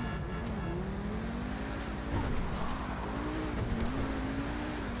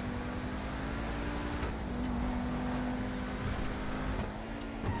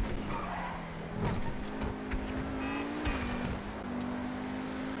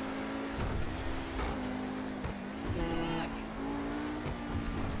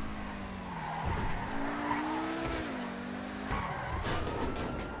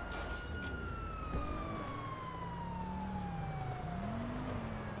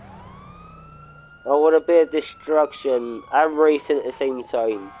 I want a bit of destruction and racing at the same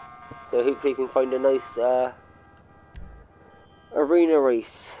time. So hopefully we can find a nice arena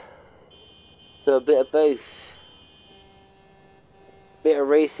race. So a bit of both. Bit of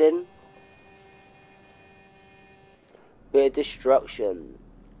racing. Bit of destruction.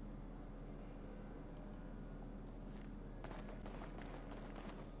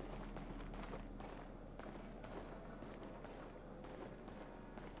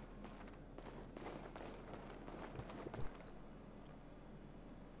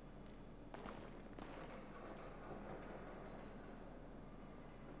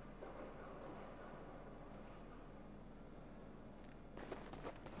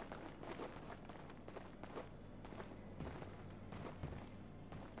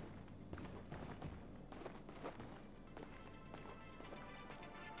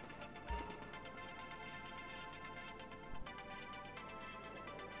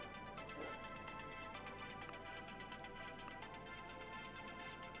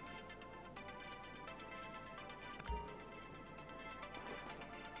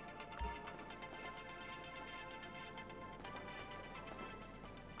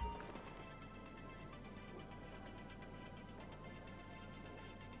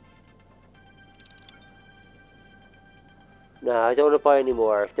 Nah, I don't want to buy any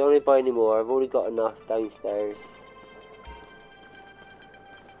more. Don't want to buy any more. I've already got enough downstairs.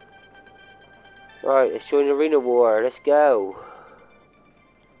 Right, let's join Arena War. Let's go.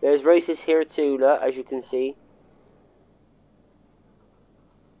 There's races here too, look, as you can see.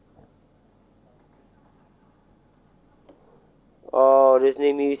 Oh, there's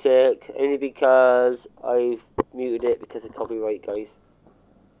no music. Only because I've muted it because of copyright, guys.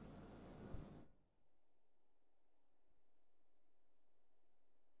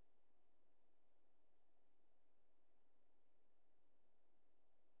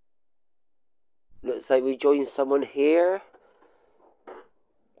 Looks like we joined someone here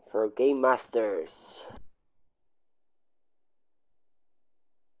for Game Masters.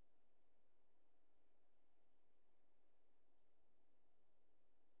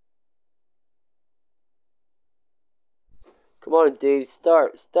 Come on, dude,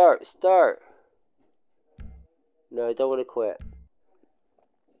 start. No, I don't want to quit.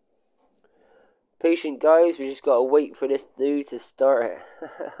 Patient, guys, we just gotta wait for this dude to start it.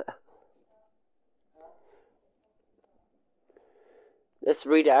 Let's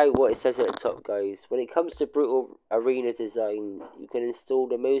read out what it says at the top, guys. When it comes to brutal arena designs, you can install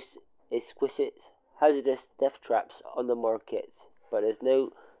the most exquisite, hazardous death traps on the market, but there's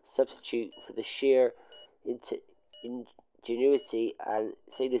no substitute for the sheer ingenuity and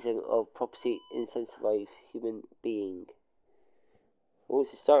sadism of property incentivized human being. Oh,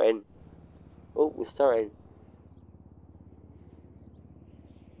 it's starting. Oh, we're starting.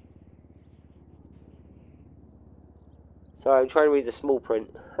 Sorry, I'm trying to read the small print.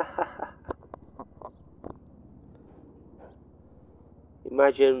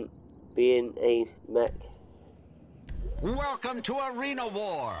 Imagine being a mech. Welcome to Arena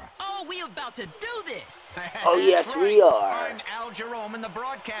War. Oh, we about to do this. Oh, yes, That's we right. are. I'm Al Jerome in the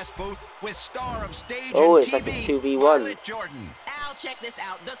broadcast booth with star of stage Oh, and it's like a TV, 2v1. Violet Jordan. Al, check this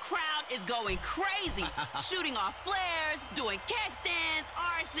out. The crowd is going crazy. Shooting off flares, doing keg stands,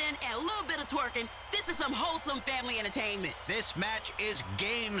 arson, and a little bit of twerking. This is some wholesome family entertainment. This match is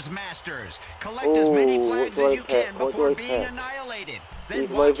Games Masters. Collect as many flags as you can before being annihilated. Then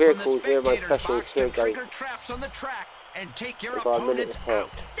These are my watch from the vehicles, they're my spectators specials box here, to trigger guys. traps on the track and take your About a minute opponents and a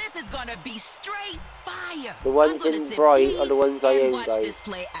half. out. This is gonna be straight fire. The ones I'm gonna in sip bright tea are the ones I and own, watch guys. this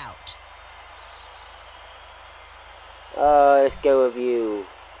play out. Let's go with you.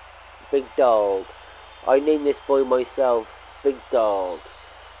 Big Dog. I named this boy myself. Big Dog.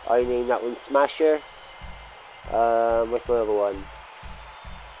 I named that one Smasher. What's my other one?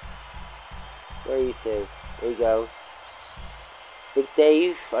 Where are you two? There you go. Big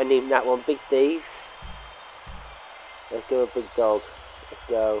Dave. I named that one Big Dave. Let's go with Big Dog. Let's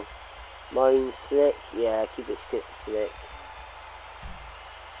go. Mine's Slick. Yeah, keep it slick.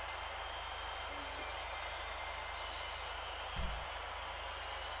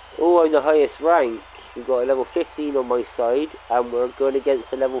 Oh, I'm the highest rank. We've got a level 15 on my side, and we're going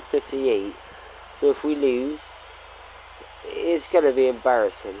against a level 58. So if we lose, it's going to be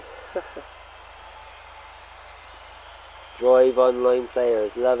embarrassing. Drive online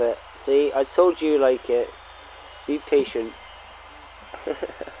players, love it. See, I told you like it. Be patient.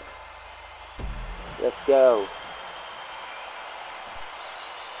 Let's go.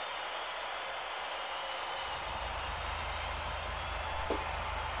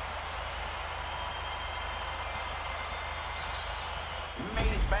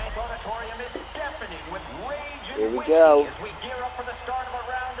 Bank Auditorium is deafening with rage and Here we whiskey go. as we gear up for the start of a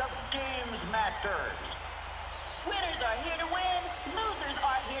round of Games Masters. Winners are here to win, losers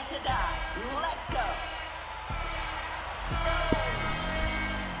are here to die. Let's go.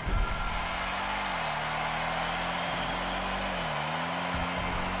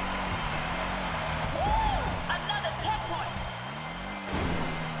 Woo! Another checkpoint.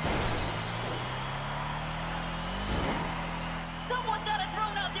 Someone's got a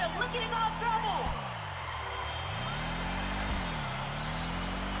drone out there looking at our trouble.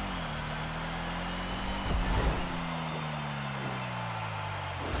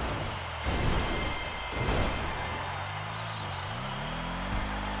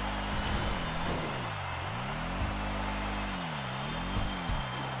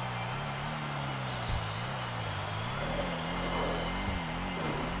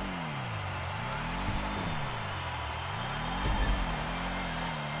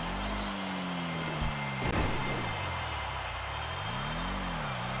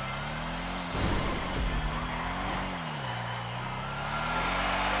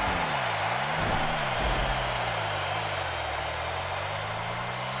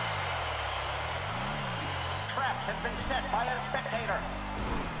 Traps have been set by a spectator.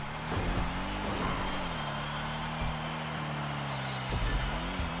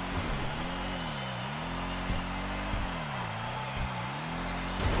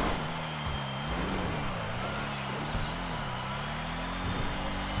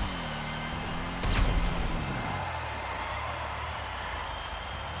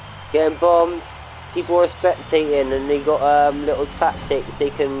 Getting bombed. People are spectating, and they got little tactics. They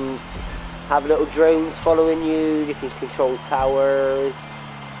can have little drones following you. You can control towers,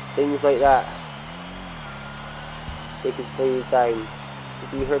 things like that. They can slow you down.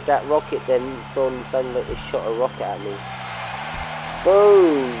 If you heard that rocket, then someone sounded like they shot a rocket at me.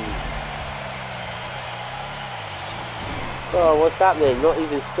 Boom! Oh, what's happening? Not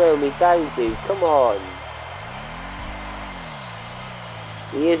even slowing me down, dude. Come on.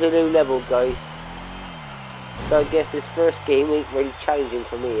 He is a new level, guys. So I guess this first game ain't really challenging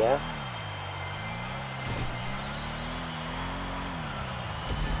for me, yeah?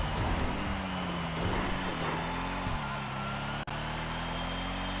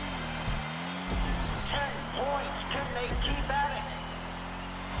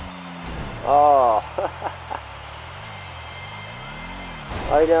 Oh,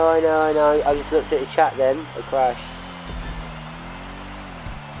 I know. I just looked at the chat then. I crashed.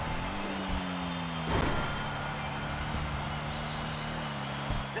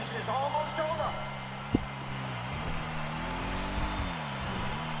 This is almost over.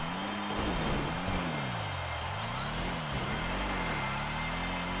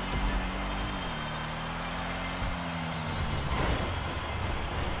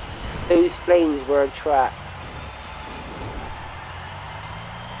 Those flames were a trap.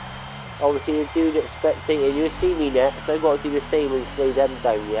 Obviously the dude that's spectating, you'll see me next, so I've got to do the same and slow them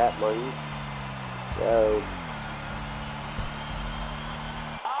down yet, mind. So...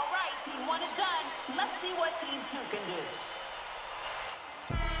 Alright, team 1 is done. Let's see what team 2 can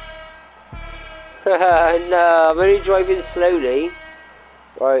do. no, I'm only driving slowly.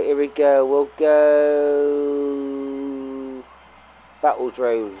 Right, here we go. We'll go... Battle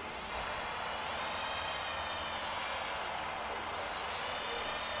drone.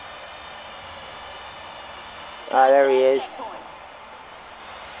 Ah, there he is.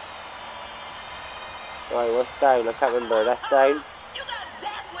 Right, what's down? I can't remember. That's down. You got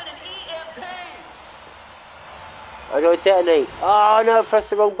zapped with an EMP. I gotta detonate. Oh no, I pressed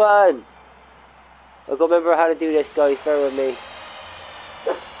the wrong button. I gotta remember how to do this, guys. Bear with me.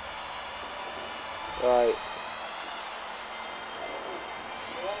 Right.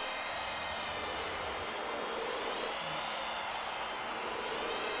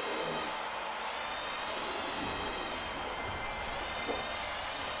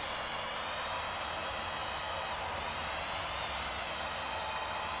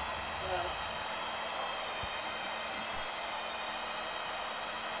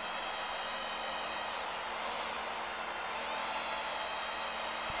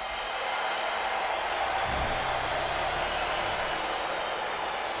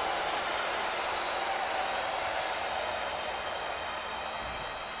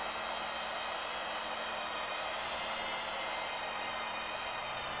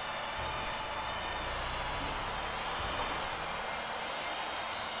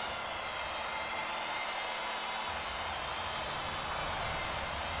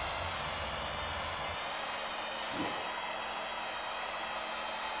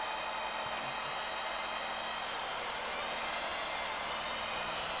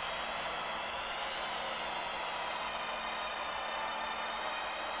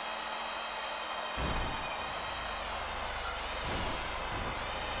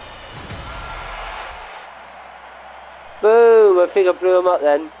 I think I blew him up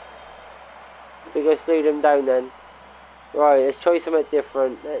then. I think I slowed him down then. Right, let's try something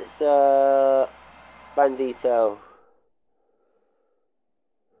different. Let's, Bandito.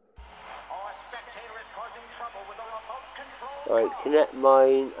 Right, connect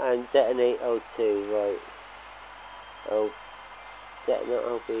mine and detonate L2, right. Oh, detonate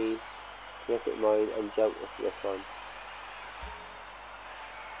LB, connect it mine and jump off this one.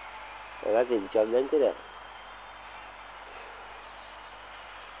 Oh, that didn't jump then, did it?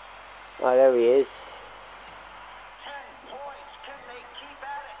 Oh, there he is. 10 points. Can they keep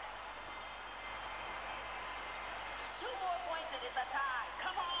at it? 2 more points and it's a tie.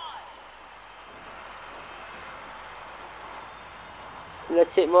 Come on.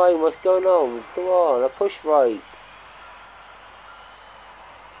 Let's hit mine, what's going on? Come on, I push right.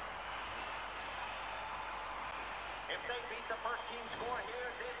 If they beat the first team score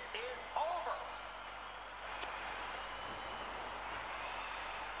here, this is over.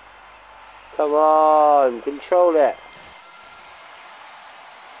 Come on, control it.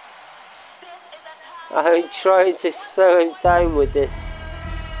 I'm trying to slow him down with this.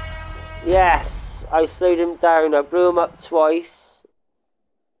 Yes, I slowed him down. I blew him up twice.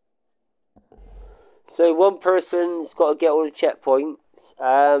 So one person's got to get all the checkpoints.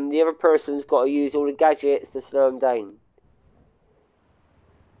 The other person's got to use all the gadgets to slow him down.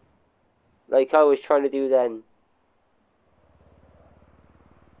 Like I was trying to do then.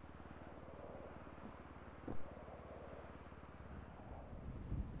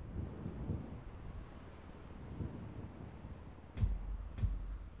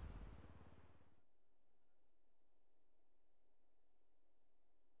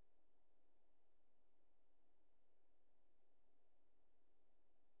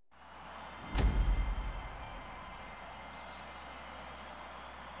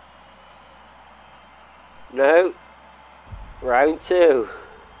 No. Round 2.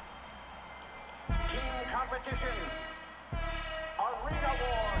 Team competition. Arena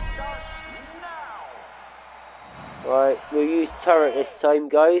war starts now. Right, we'll use turret this time,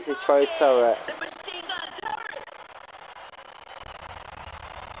 guys. Let's try a turret. The machine gun turrets.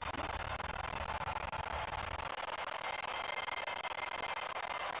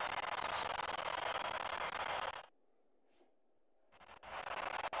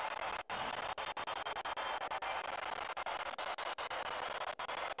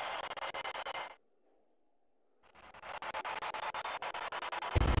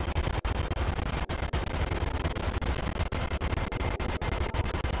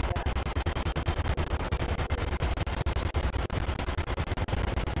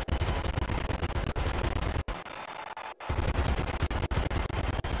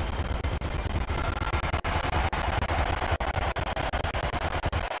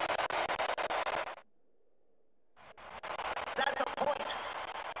 That's a point.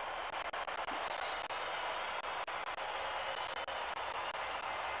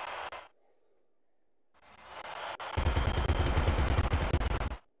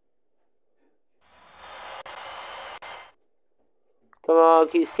 Come on,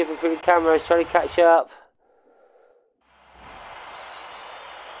 keep skipping through the cameras, trying to catch up.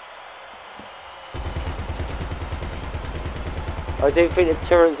 I don't think the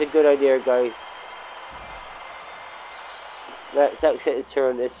turret's a good idea, guys. Let's exit the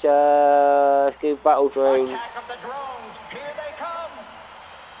turret. Let's just go battle drone. Attack of the drones. Here they come.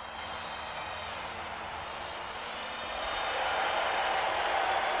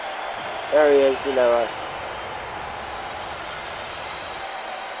 There he is, below us.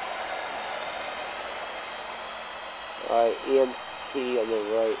 Right, EMP on the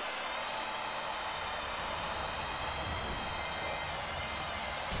right.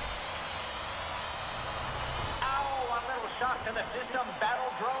 Ow, a little shock to the system.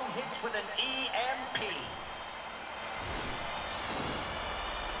 Battle drone hits with an EMP.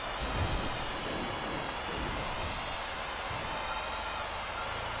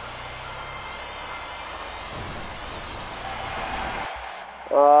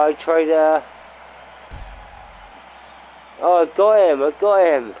 Oh, I tried to... Oh, I got him, I got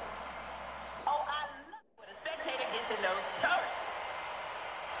him. Oh, I love when a spectator gets in those turrets.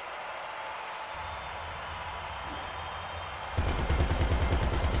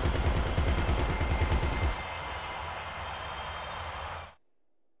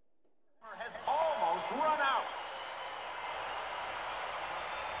 Has almost run out.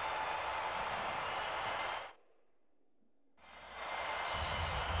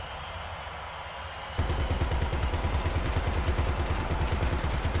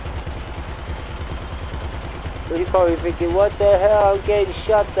 You're probably thinking, what the hell? I'm getting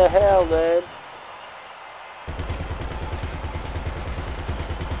shot the hell, man.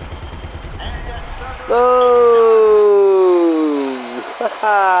 Boom!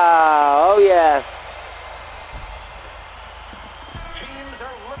 Oh yes! Teams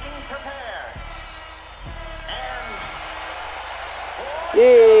are looking prepared. And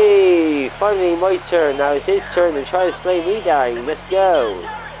Yay! Finally my turn. Now it's his turn to try to slay me down. Let's go.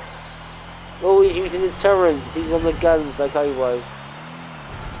 Oh, he's using the turrets. He's on the guns like I was.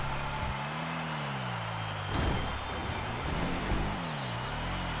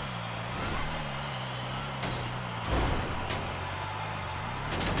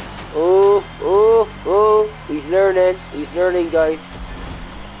 Oh, oh, oh. He's learning. He's learning, guys.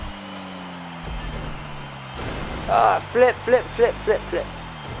 Ah, flip, flip, flip, flip, flip.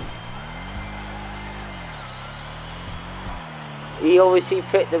 He obviously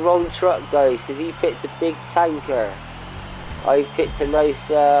picked the wrong truck, guys, because he picked a big tanker. I picked a nice,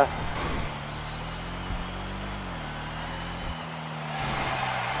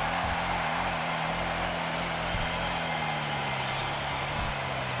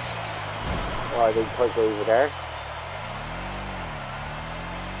 Oh, I didn't quite go over there.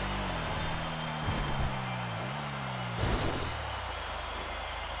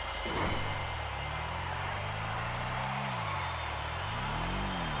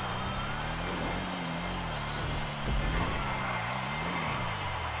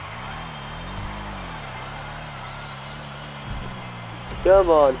 Come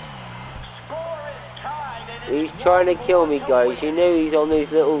on. score is tied. And He's it's trying to 1 kill more me, to guys. You win. know he's on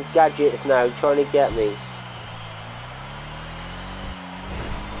these little gadgets now, trying to get me.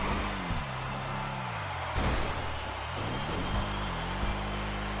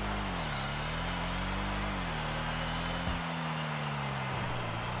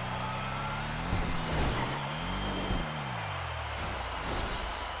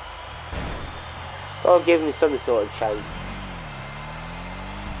 I'll give him some sort of chance.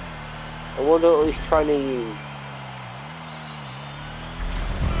 I wonder what he's trying to use.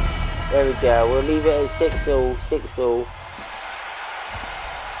 There we go, we'll leave it at 6-all, 6-all.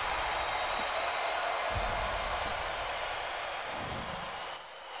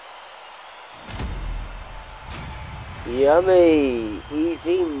 Yummy!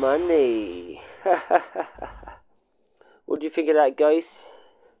 Easy money! What do you think of that, guys?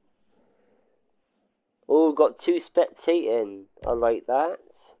 Oh, got 2 spectating. I like that.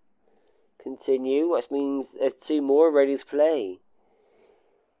 Continue, which means there's 2 more ready to play.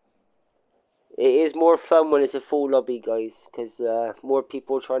 It is more fun when it's a full lobby, guys, because more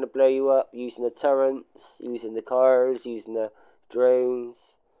people are trying to blow you up using the turrets, using the cars, using the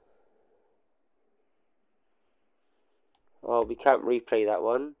drones. Oh, we can't replay that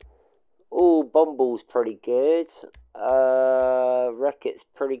one. Oh, Bumble's pretty good. Wreck-It's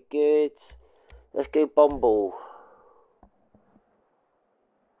pretty good. Let's go Bumble.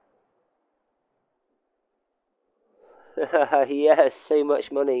 Yes, so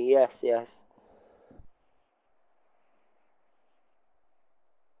much money. Yes, yes.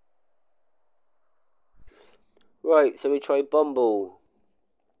 Right, so we try Bumble.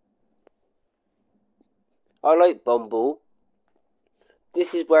 I like Bumble.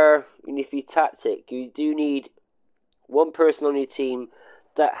 This is where you need to be tactic. You do need one person on your team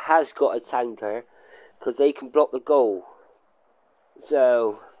that has got a tanker, because they can block the goal.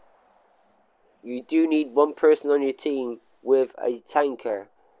 So you do need one person on your team with a tanker,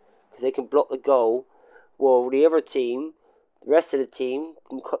 because they can block the goal, while the other team, the rest of the team,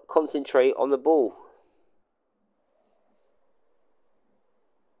 can concentrate on the ball.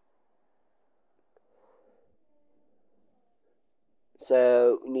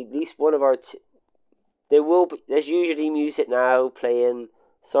 So we need at least one of our there's usually music now playing.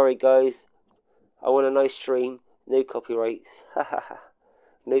 Sorry guys, I want a nice stream. No copyrights.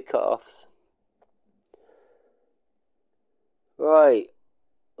 No cut-offs. Right.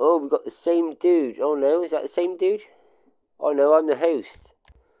 Oh, we got the same dude. Oh no, is that the same dude? Oh no, I'm the host.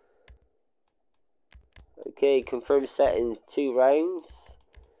 Okay, confirm settings, 2 rounds.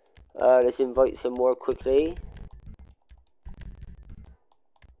 Let's invite some more quickly.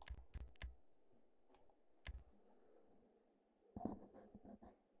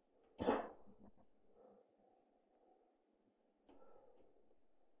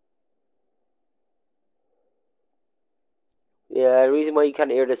 Yeah, the reason why you can't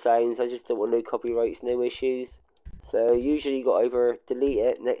hear the sounds, I just don't want no copyrights, no issues. So usually you got either delete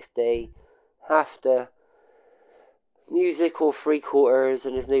it next day, have to music or 3/4,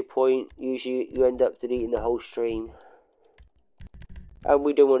 and there's no point. Usually you end up deleting the whole stream. And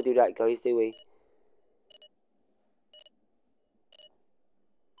we don't want to do that, guys, do we?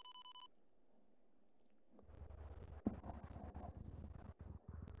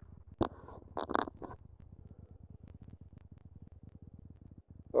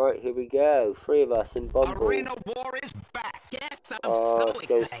 Alright, here we go. 3 of us in Bumble. Arena War is back. Yes, I'm Oh, so let's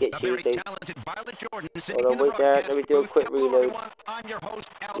go excited. The sketchy. very talented Violet Jordan sitting Hold in on, the wait there. broadcast Let me do a booth. quick Hello, reload. everyone. I'm your host,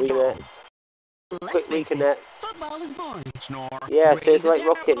 Al Reconnect. Jones. Let's Quick face it, reconnect. football is boring. Snore. Yeah, so it's Ratings are like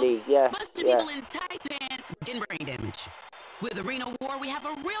Rocket terrible. League. Yes, Bunch of yeah. people in tight pants getting brain damage. With Arena War, we have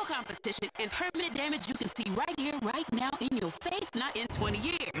a real competition and permanent damage you can see right here, right now, in your face, not in 20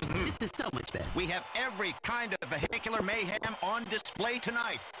 years. This is so much better. We have every kind of vehicular mayhem on display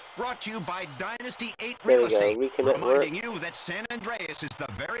tonight. Brought to you by Dynasty 8 There Real we go. Estate. Reconnect Reminding work. you that San Andreas is the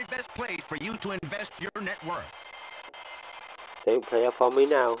very best place for you to invest your net worth. Don't play up on me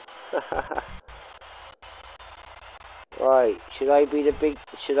now. Right, should I be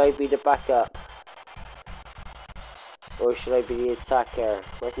the backup? Or should I be the attacker?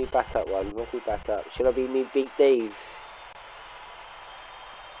 Where's my backup one? Where's my backup? Should I be me Big Dave?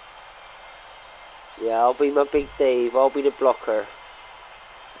 Yeah, I'll be my Big Dave. I'll be the blocker.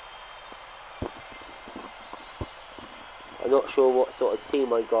 I'm not sure what sort of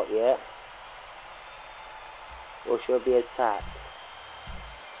team I got yet. Or should I be attack?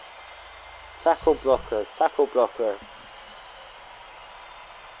 Tackle blocker. Tackle blocker.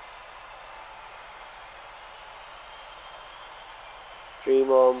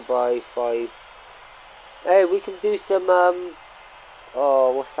 Dream on by 5. Hey, we can do some,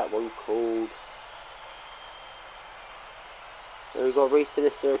 oh, what's that one called? There we go, race to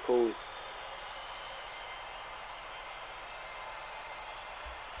the circles.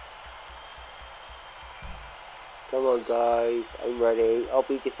 Come on, guys, I'm ready. I'll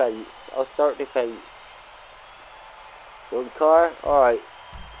be defense. I'll start defense. One car? Alright.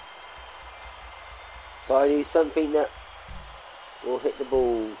 But I need something that will hit the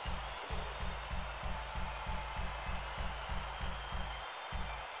balls.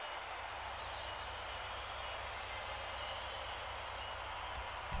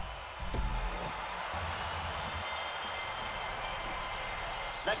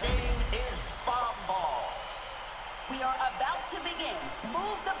 The game is bomb ball. We are about to begin.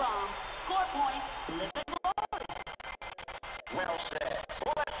 Move the bombs, score points, live and load. Well said.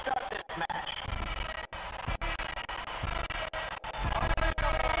 Let's start this match.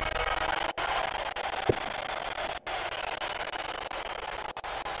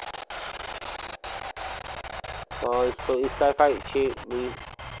 Oh, so it's so out shoot me.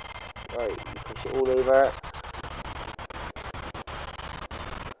 Right, push it all over.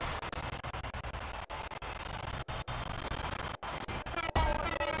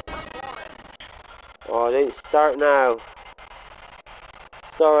 Oh, don't start now.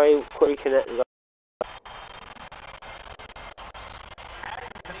 Sorry, quick reconnect.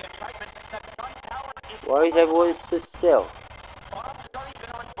 Why is everyone stood still? Bombs are even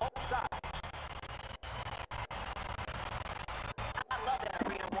on both sides. I love that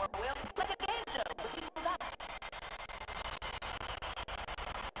Arena War, Will. Like a game show with people die.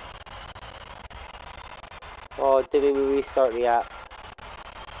 Oh, didn't we restart the app?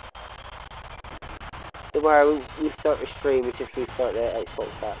 Don't worry, we start the stream, we just restart the Xbox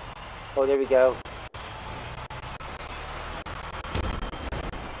app. Oh, there we go.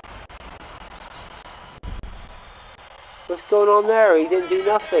 What's going on there? He didn't do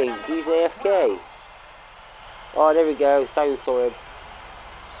nothing. He's AFK. Oh, there we go. Sound sorted.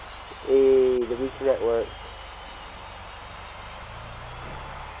 The reconnect worked.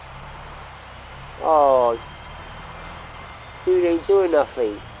 Oh, dude ain't doing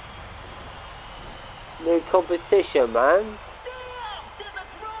nothing. No competition, man.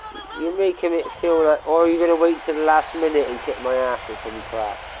 You're making it feel like, or are you gonna wait till the last minute and kick my ass or some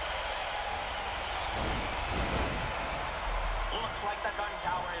crap? Looks like the gun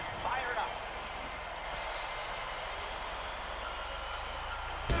tower is fired up.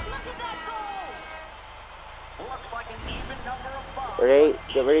 Look at that goal! Looks like an even number of bombs. Ready?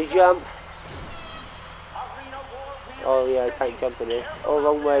 Get ready to jump. Arena War wheel Oh is yeah, I can't spinning. jump in this. Careful Oh,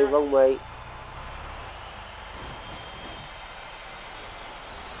 wrong out way, there. wrong way.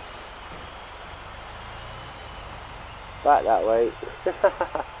 Back that way.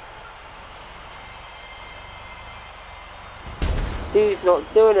 Dude's not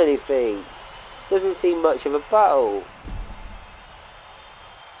doing anything. Doesn't seem much of a battle.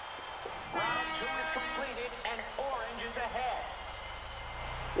 Round 2 is completed and orange is ahead.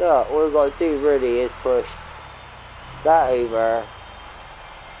 Yeah, all we gotta do really is push that over.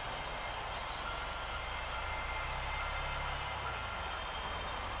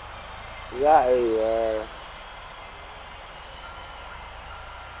 That over.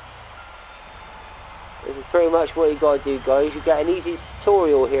 This is pretty much what you gotta do, guys. You get an easy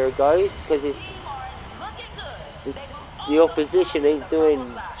tutorial here, guys, because it's Team Orange looking good. They move The opposition ain't doing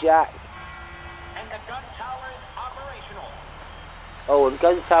jack. And the gun tower is operational. Oh, and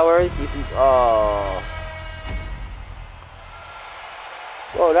gun towers, you can... Oh.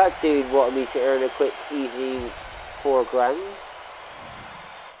 Well, that dude wanted me to earn a quick, easy $4 grand.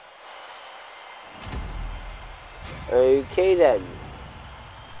 Okay then.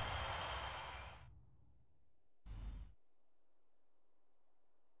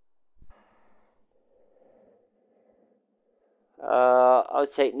 I'll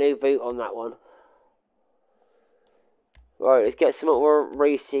take no vote on that one. Right, let's get some more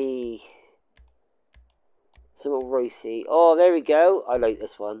racy. Some more racy. Oh, there we go. I like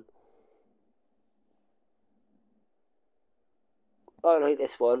this one. I like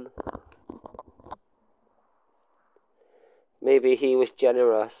this one. Maybe he was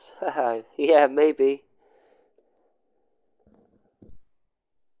generous. Yeah, maybe.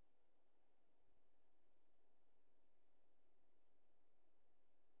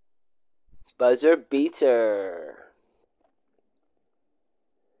 Buzzer beater.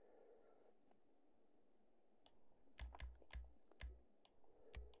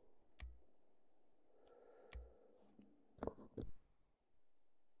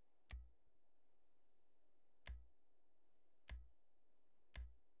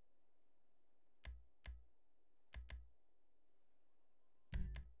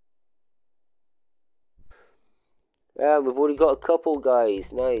 Yeah, we've already got a couple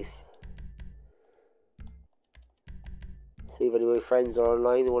guys. Nice. See if any of my friends are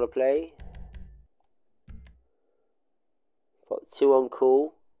online and want to play. Got 2 on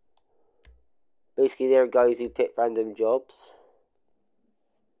call. Basically, they're guys who pick random jobs.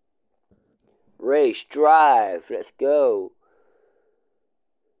 Race, drive, let's go.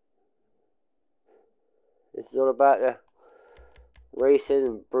 This is all about the racing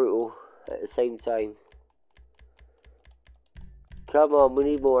and brutal at the same time. Come on, we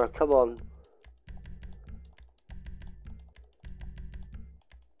need more, come on.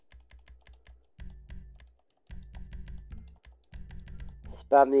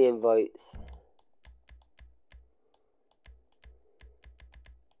 Spam the invites.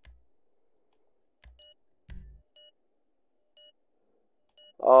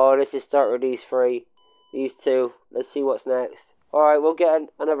 Oh, let's just start with these 3. These 2. Let's see what's next. Alright, we'll get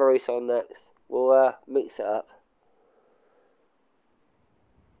another race on next. We'll mix it up.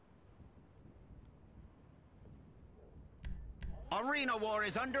 Arena War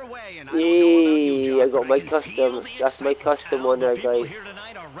is underway, and I don't know about you, John, I got my but I can feel custom. the That's my custom one there, guys. I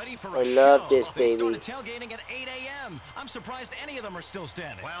I love this, They baby. started tailgating at 8 a.m. I'm surprised any of them are still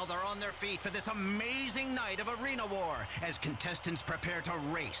standing. Well, they're on their feet for this amazing night of Arena War as contestants prepare to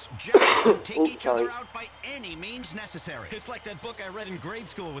race, joust, and take each other out by any means necessary. It's like that book I read in grade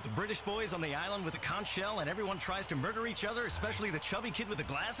school with the British boys on the island with a conch shell and everyone tries to murder each other, especially the chubby kid with the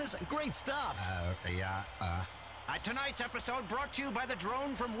glasses. Great stuff. Tonight's episode brought to you by the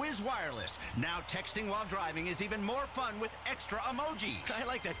drone from Wiz Wireless. Now texting while driving is even more fun with extra emojis. I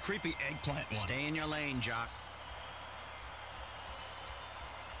like that creepy eggplant one. Stay in your lane, Jock.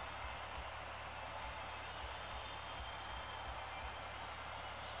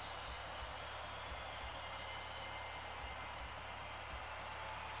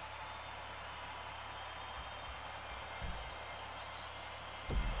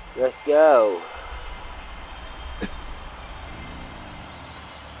 Let's go.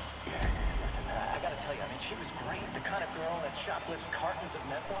 Listen, I gotta tell you, I mean, she was great. The kind of girl that shoplifts cartons of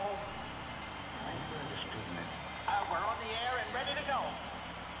menthols. I never understood men. We're on the air and ready to go.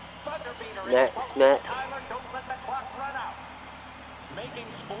 Buzzer beater Next, next. Tyler, don't let the clock run out. Making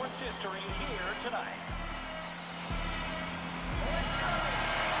sports history here tonight.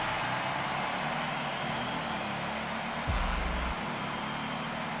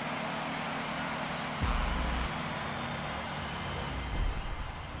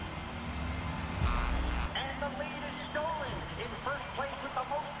 And the lead is stolen. In first place with the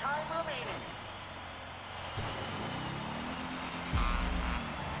most time remaining.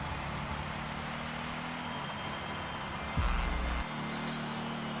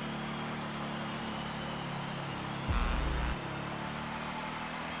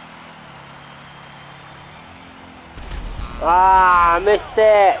 Ah, I missed it. There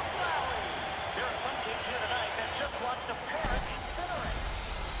are some kids here tonight that just wants to parent incinerate.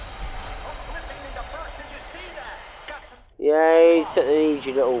 Oh, slipping into first. Did you see that? Got some. Yay, took the lead,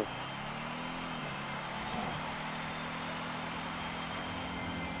 you little.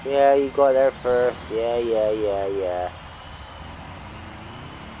 Yeah, you got there first. Yeah.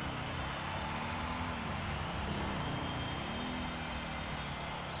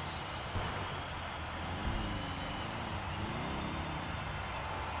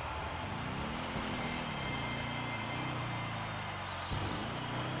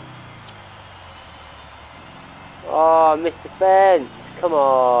 Oh, missed defense. Come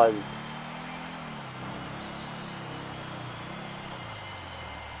on.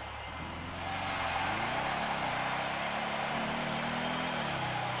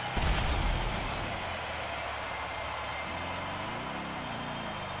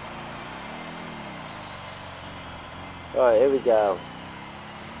 Alright, here we go.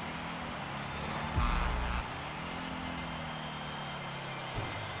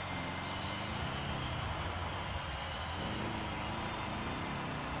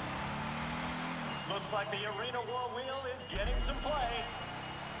 Looks like the Arena War wheel is getting some play.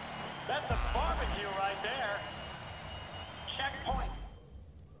 That's a barbecue right there. Checkpoint.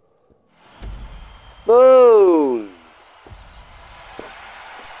 Boom!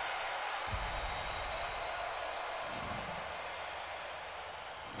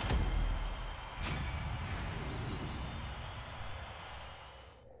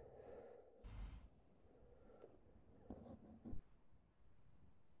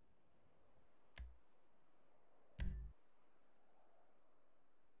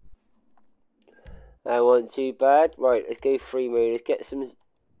 That wasn't too bad. Right, let's go free mode. Let's get some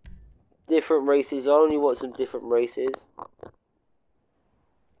different races on. You want some different races?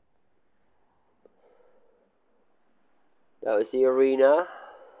 That was the arena.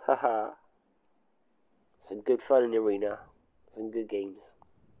 Haha. Some good fun in the arena. Some good games.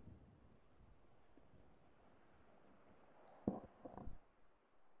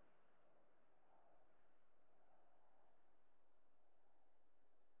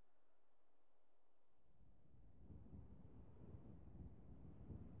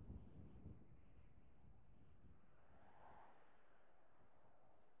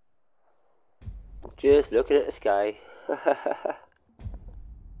 Just looking at the sky.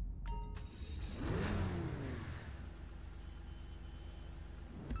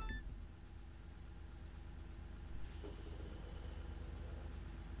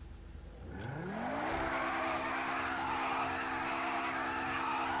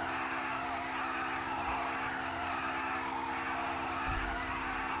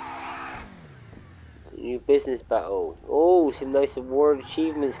 New business battle. Oh, some nice award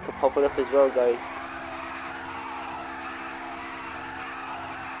achievements popping up as well, guys.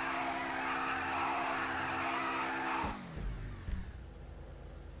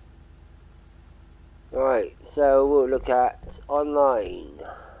 Alright, so we'll look at online.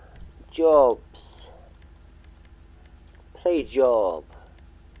 Jobs. Play job.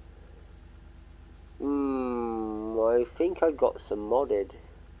 I think I got some modded.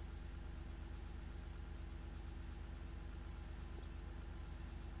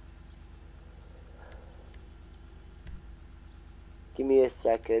 Give me a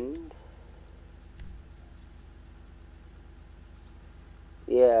second.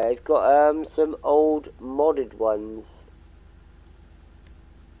 Yeah, I've got some old modded ones.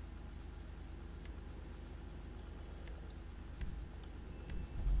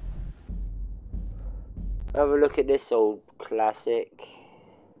 Have a look at this old classic.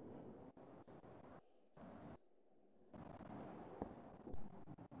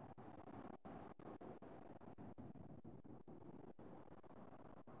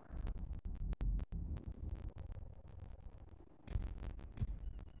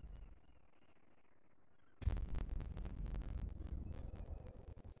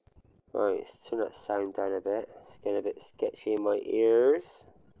 Right, let's turn that sound down a bit. It's getting a bit sketchy in my ears.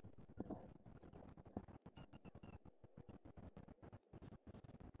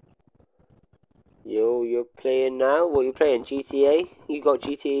 Yo, you're playing now? What are you playing? GTA? You got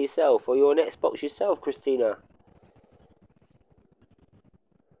GTA yourself? Or you're on Xbox yourself, Christina?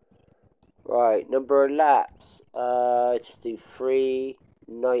 Right, number of laps. Just do 3.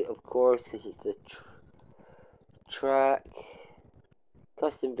 Night, of course, because it's the track.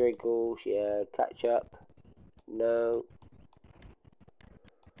 Custom vehicles, yeah. Catch up. No.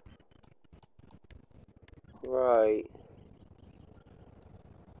 Right.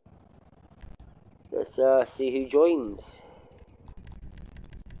 Let's see who joins.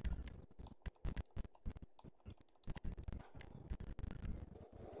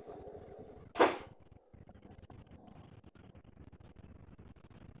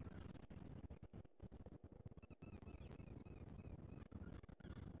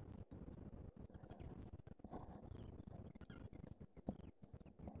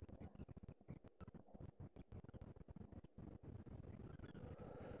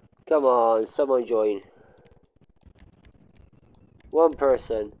 Come on, someone join. One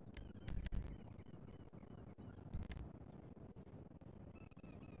person.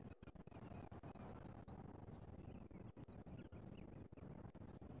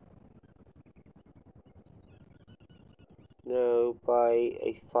 controlled by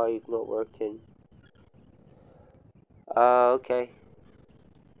a 5 not working. Okay.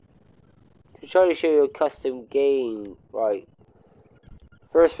 To try to show you a custom game, right.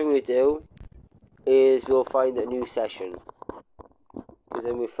 First thing we do is we'll find a new session. Because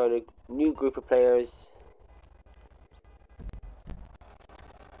then we find a new group of players.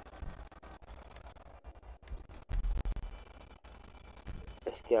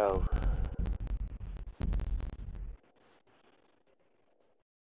 Let's go.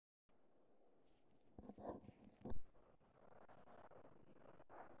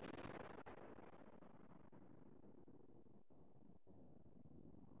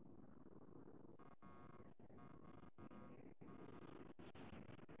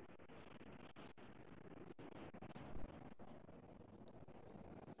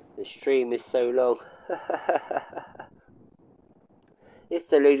 The stream is so long. It's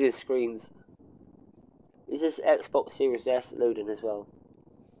the loading screens. Is this Xbox Series S loading as well?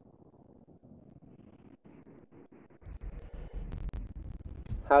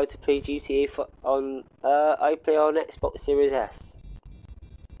 How to play GTA on? I play on Xbox Series S.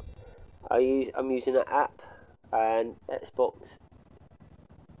 I'm using an app and Xbox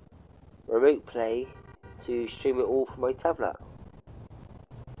Remote Play to stream it all from my tablet,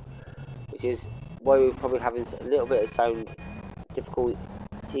 which is why we're probably having a little bit of sound difficulties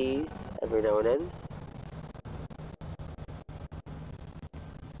every now and then.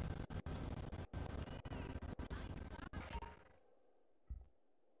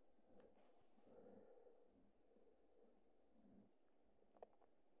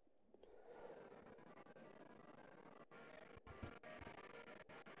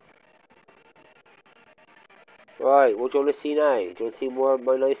 Right, what do you want to see now? Do you want to see more of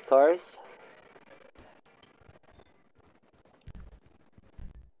my nice cars?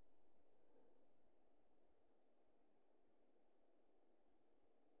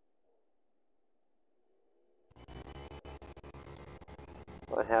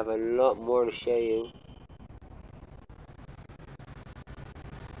 I have a lot more to show you.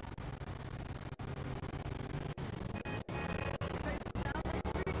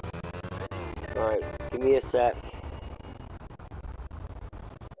 Right, give me a sec.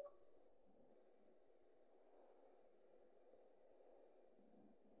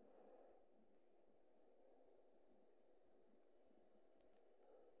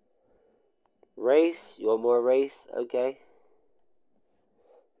 Race? You want more race? Okay.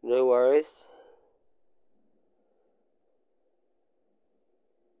 No worries.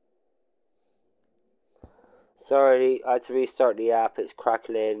 Sorry, I had to restart the app. It's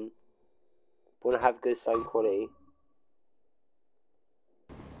crackling. Want to have good sound quality.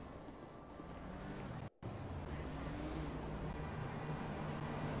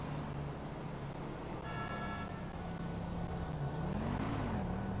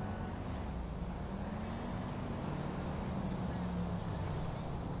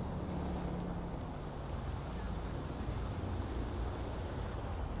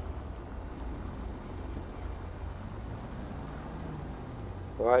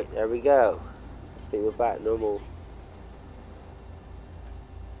 Right, there we go. I think we're back normal.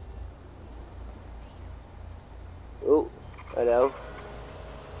 Oh, hello.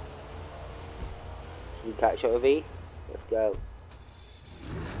 Should we catch up with E? Let's go.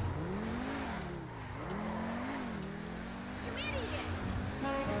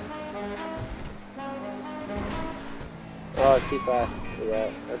 Oh, too fast.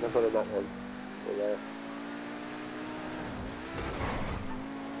 Yeah, there's nothing on that one. Yeah.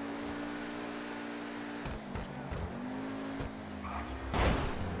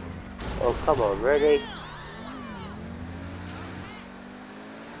 Oh, come on, really?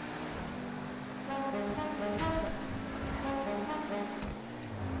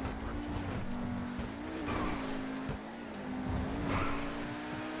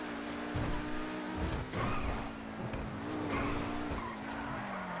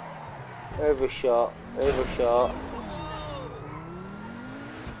 Overshot, overshot.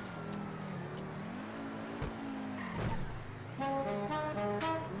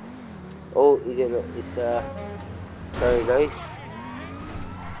 Oh, he did it. It's very nice.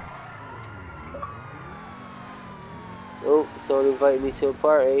 Oh, someone invited me to a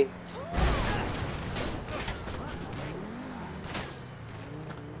party.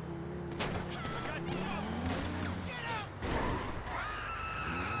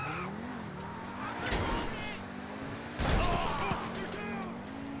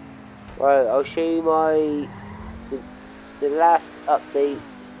 Right, I'll show you the last update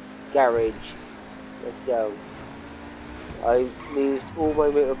garage. Let's go. I moved all my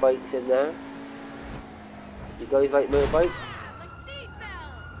motorbikes in there. You guys like motorbikes?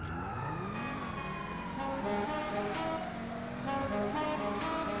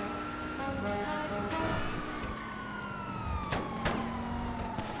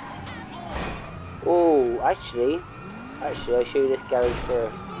 Actually, I'll show you this garage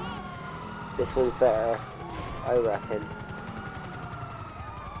first. This one's better, I reckon.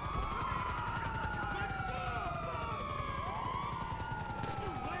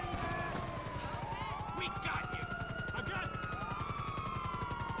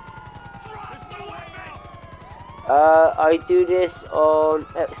 I do this on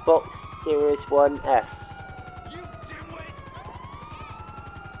Xbox Series 1S.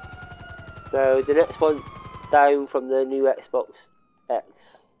 So the next one down from the new Xbox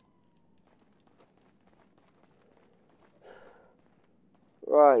X.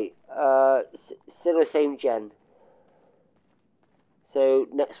 Right, still the same gen. So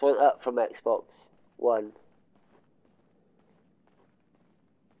next one up from Xbox One.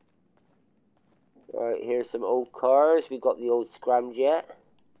 Right, here's some old cars. We've got the old scramjet.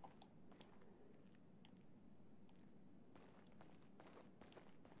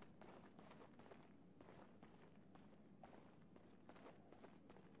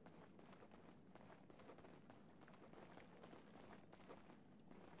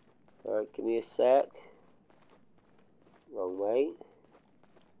 Alright, give me a sec. Wrong way.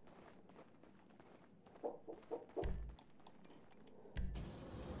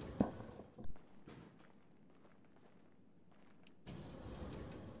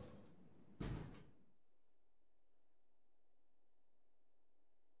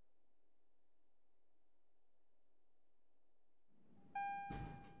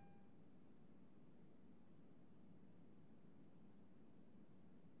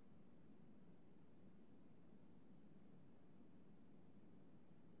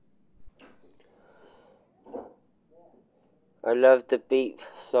 I love the beep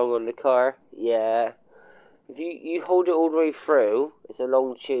song on the car. Yeah. If you hold it all the way through, it's a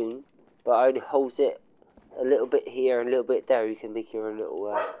long tune, but I'd hold it a little bit here and a little bit there. You can make your own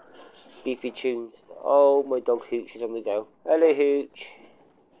little beepy tunes. Oh, my dog Hooch is on the go. Hello, Hooch.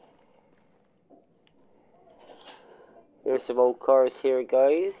 Here's some old cars here,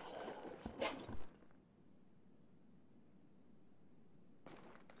 guys.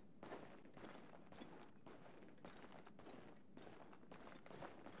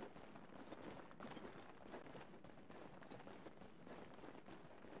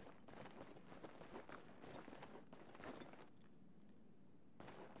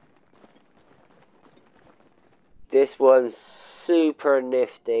 This one's super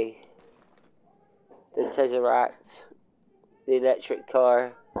nifty. The Tesseract, the electric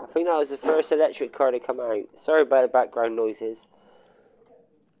car. I think that was the first electric car to come out. Sorry about the background noises.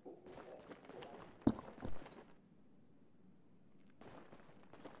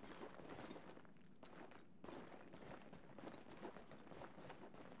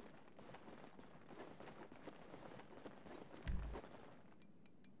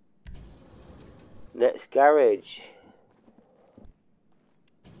 Next garage.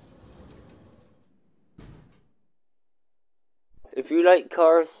 If you like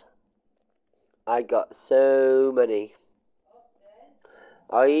cars, I got so many.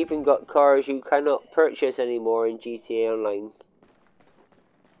 I even got cars you cannot purchase anymore in GTA Online.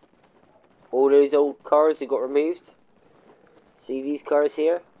 All those old cars that got removed. See these cars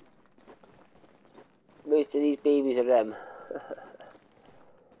here? Most of these babies are them.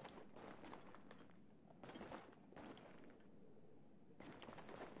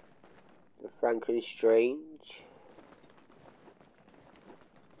 Franklin Strange.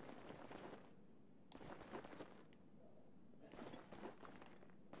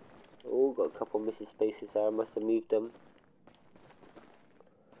 Oh, got a couple missing spaces there. I must have moved them.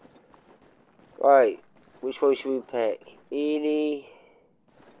 Right, which one should we pick? Eeny,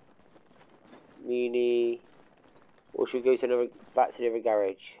 meeny, or should we go to another, back to the other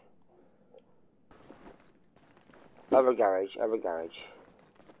garage? Other garage, other garage.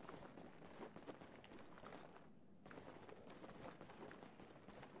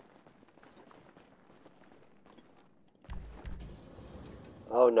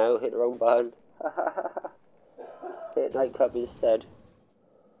 Oh no, hit the wrong button. Hit nightclub instead.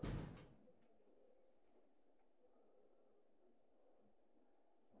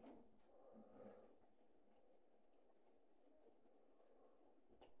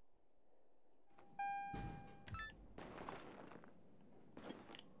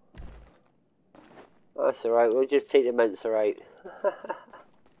 That's alright, we'll just take the Mensa out.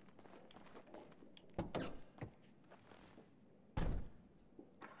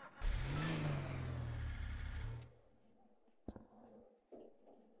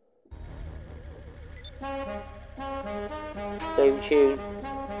 Same tune.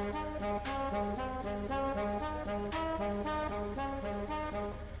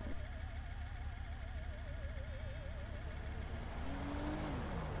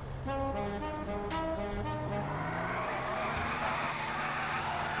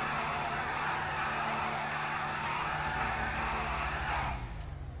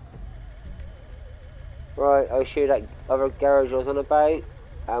 Right, I'll show you that other garage I was on about,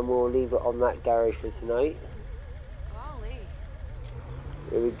 and we'll leave it on that garage for tonight. Golly.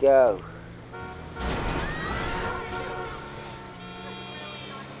 Here we go.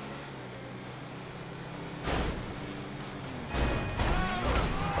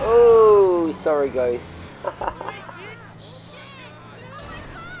 Oh, sorry guys.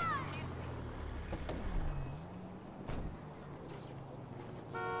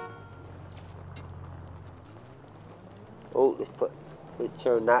 Oh, let's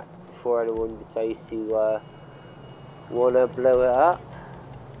turn that before anyone decides to wanna blow it up.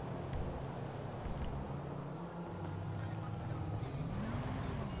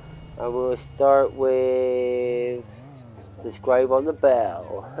 And we'll start with subscribe on the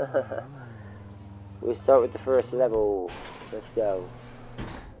bell. We'll start with the first level. Let's go.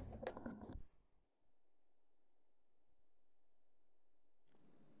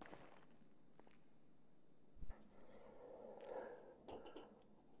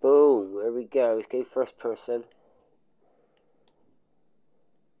 Boom, there we go. Let's go first person.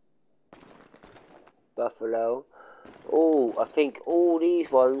 Buffalo. Oh, I think all these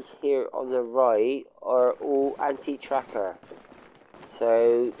ones here on the right are all anti-tracker.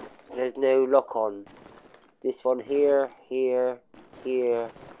 So there's no lock on. This one here, here, here.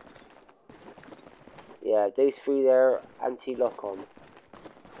 Yeah, those three there anti-lock on.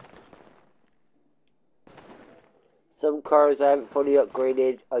 Some cars I haven't fully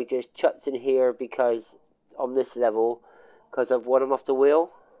upgraded. I just chucked in here because on this level, because I've won them off the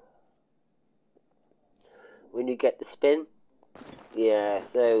wheel. When you get the spin, yeah.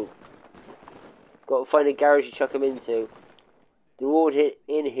 So got to find a garage to chuck them into. They're all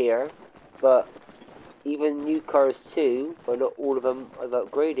in here, but even new cars too. But not all of them I've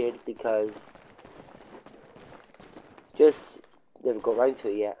upgraded because just never got around to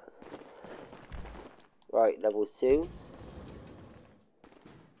it yet. Right, level 2.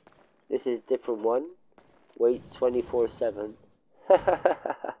 This is a different one. Wait 24/7.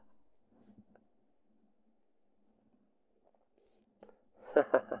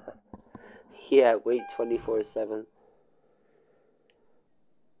 Yeah, wait 24/7.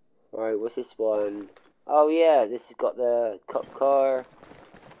 Right, what's this one? Oh yeah, this has got the cop car.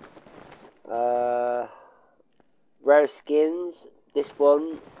 Rare skins. This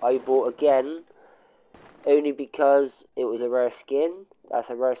one I bought again. Only because it was a rare skin.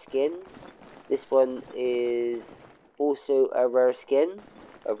 That's a rare skin. This one is also a rare skin.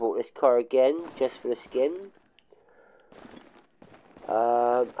 I bought this car again just for the skin.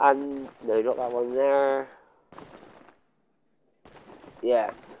 And no, not that one there.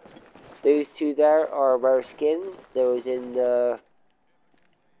 Yeah, those two there are rare skins. There was in the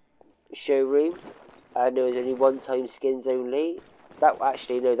showroom, and there was only one-time skins only. That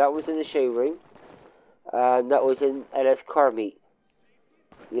actually no, that was in the showroom. That was in LS Car Meet.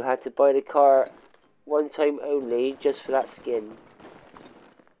 You had to buy the car one time only, just for that skin.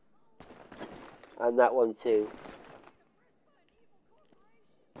 And that one too.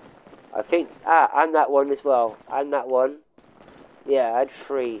 I think, and that one as well. And that one. Yeah, I had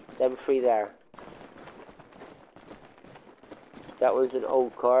 3. Them 3 there. That was an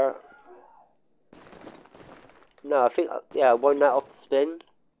old car. No, I think, yeah, I won that off the spin.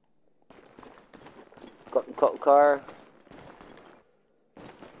 Got the cop car.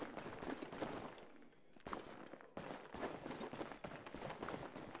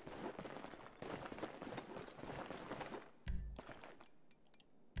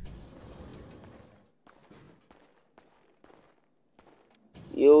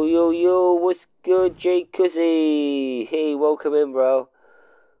 Yo, yo, yo, what's good, Jake Cuzzy? Hey, welcome in, bro.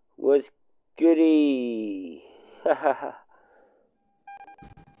 What's goody?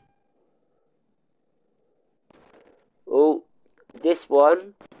 Oh, this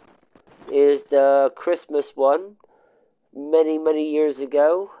one is the Christmas one. Many, many years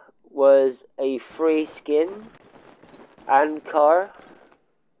ago was a free skin and car.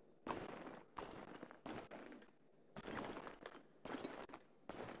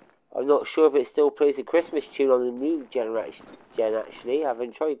 I'm not sure if it still plays a Christmas tune on the new gen actually. I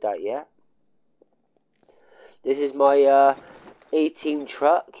haven't tried that yet. This is my A-Team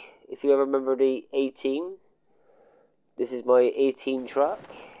truck. If you ever remember the A-Team. This is my A-Team truck.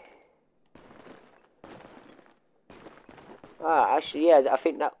 Actually, yeah, I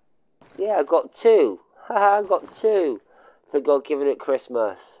think that... Yeah, I got 2. Haha, I got 2. So I got given at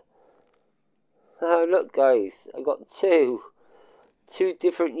Christmas. Look, guys, I got 2. 2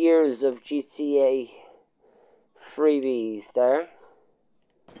 different years of GTA freebies there.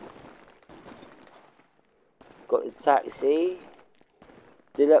 Got the taxi.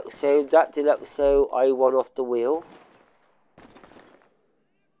 Deluxo, that Deluxo I won off the wheel.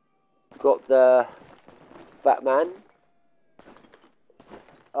 Got the Batman.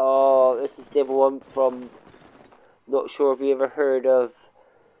 Oh, this is the other one from, not sure if you ever heard of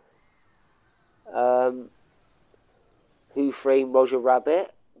Who Framed Roger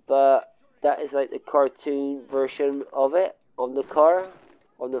Rabbit, but that is like the cartoon version of it on the car,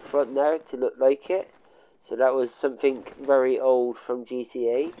 on the front there to look like it. So that was something very old from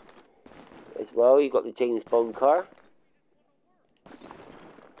GTA as well. You got the James Bond car.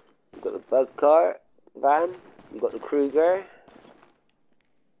 You got the Bug car van. You got the Kruger.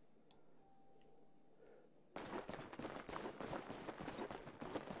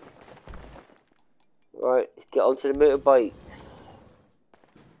 Right, let's get onto the motorbikes.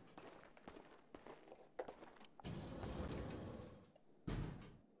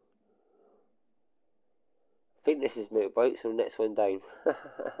 I think this is motorbikes, so next one down.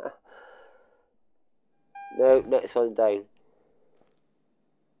 No, next one down.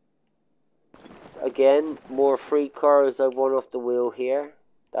 Again, more free cars I won off the wheel here.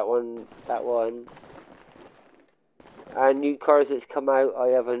 That one, that one. And new cars that's come out I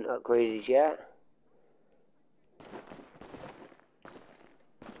haven't upgraded yet.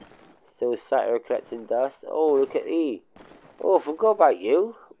 Still sat here collecting dust. Oh, look at E. Oh, I forgot about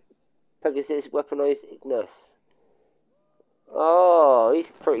you. Pegasus weaponized Ignis. Oh, he's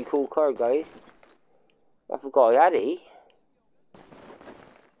a pretty cool car, guys. I forgot I had E.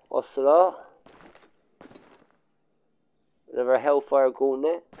 Ocelot. Another Hellfire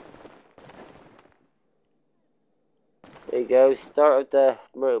Gauntlet. There you go. Start of the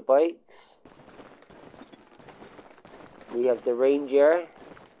motorbikes. We have the Ranger.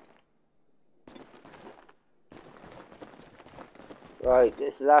 Right,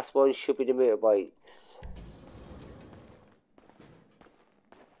 this last one should be the motorbikes.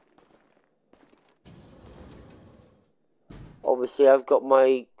 Obviously, I've got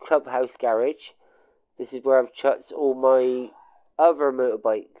my clubhouse garage. This is where I've chucked all my other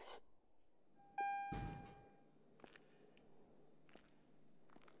motorbikes.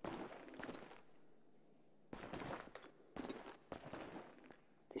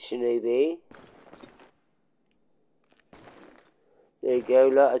 The Shinobi. There you go,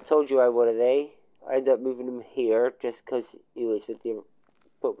 look, I told you I wanted they. I ended up moving them here just because he was with the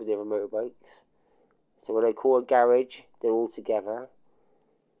other motorbikes. So when I call a garage, they're all together.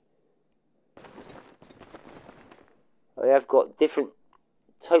 I have got different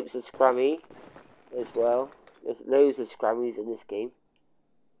types of Scrammy as well. There's loads of Scrammies in this game.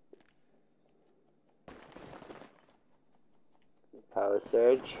 Power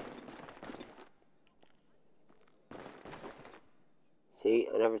Surge. See,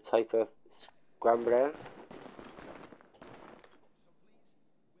 another type of Scrambler.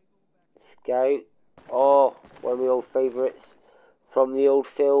 Scout. Oh, one of my old favourites from the old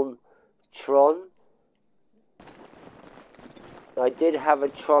film Tron. I did have a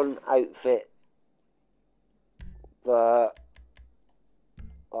Tron outfit, but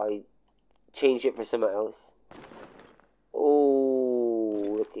I changed it for something else.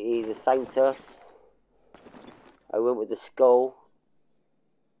 Oh, look at the Santos. I went with the skull.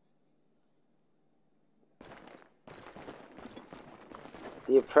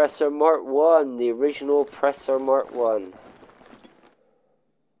 The Oppressor Mark 1, the original Oppressor Mark 1.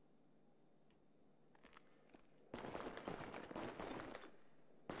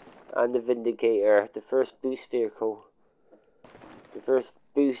 And the Vindicator, the first boost vehicle. The first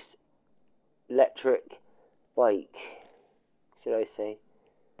boost electric bike, should I say.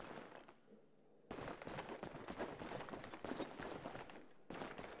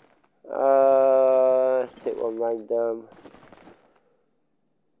 Let's pick one random.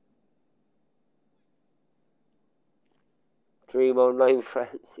 Dream Online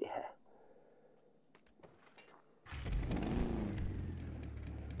Friends, yeah.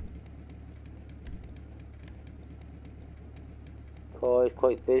 Oh, it's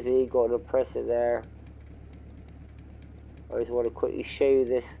quite busy, got an oppressor there. I just want to quickly show you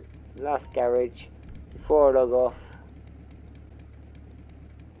this last garage before I log off.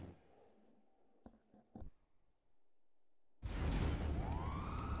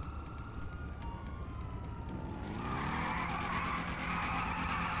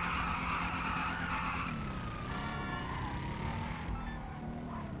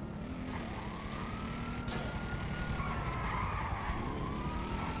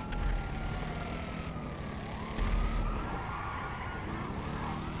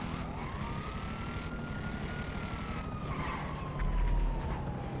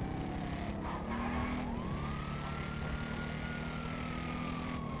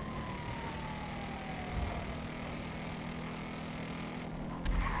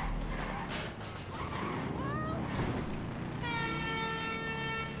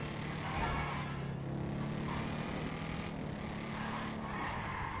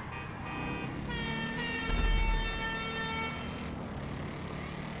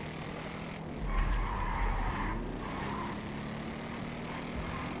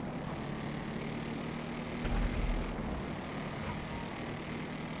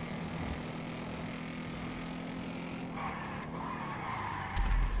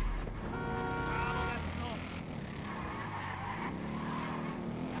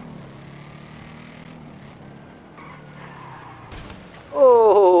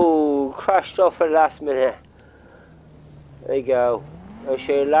 crashed off at the last minute. There you go. I'll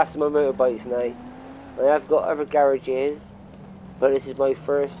show you the last of my motorbikes now. I have got other garages, but this is my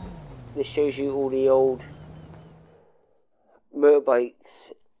first. This shows you all the old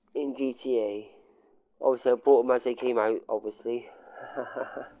motorbikes in GTA. Obviously I brought them as they came out, obviously.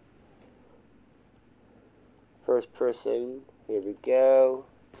 First person, here we go.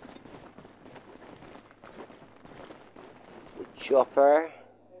 The chopper.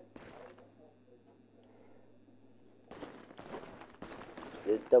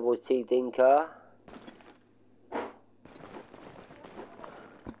 The double T Dinka.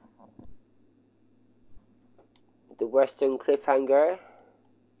 The Western Cliffhanger.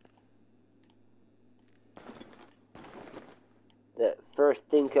 The first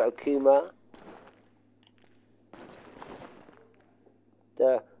Dinka Akuma.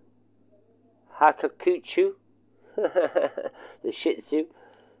 The Hakakuchu. The Shih Tzu.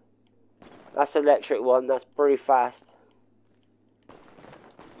 That's an electric one, that's pretty fast.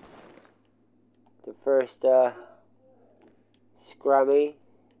 The first Scrammy.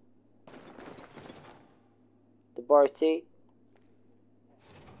 The Barty.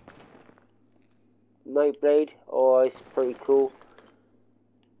 Nightblade, oh it's pretty cool.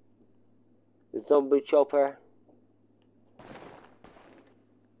 The Zombie Chopper.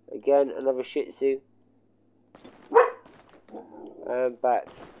 Again, another Shih Tzu. And back.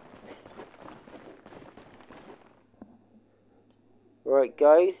 Right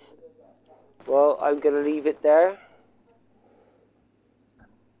guys, well I'm going to leave it there.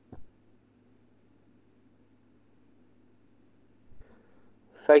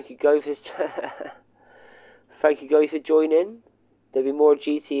 Thank you guys for joining. There'll be more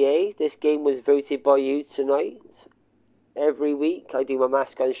GTA. This game was voted by you tonight. Every week I do my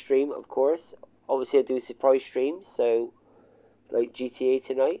mask on stream, of course. Obviously I do a surprise stream, so like GTA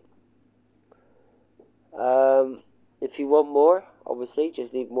tonight. If you want more, obviously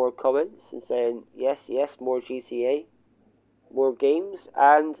just leave more comments and saying yes, more GTA, more games,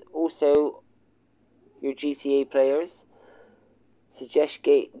 and also your GTA players. Suggest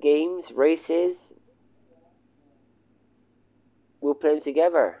games, races. We'll play them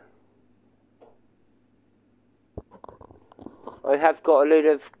together. I have got a load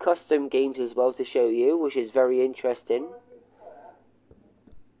of custom games as well to show you, which is very interesting.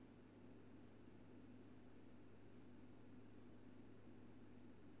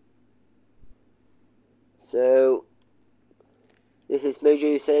 So, this is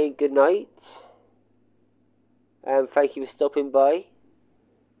Mojo saying good night. And thank you for stopping by.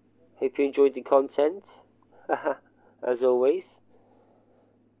 Hope you enjoyed the content. As always.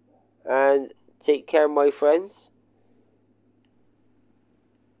 And take care, my friends.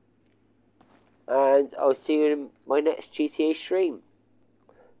 And I'll see you in my next GTA stream.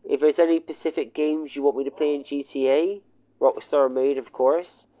 If there's any specific games you want me to play in GTA, Rockstar made, of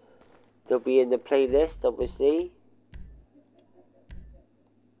course, they'll be in the playlist, obviously.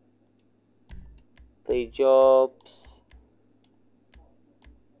 Play jobs.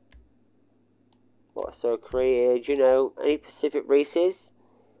 Rockstar created, you know, any Pacific races,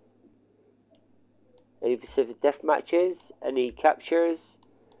 any Pacific death matches, any captures.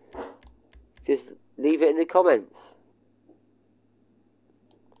 Just leave it in the comments.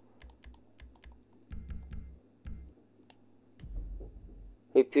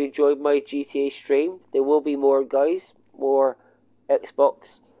 Hope you enjoyed my GTA stream. There will be more, guys. More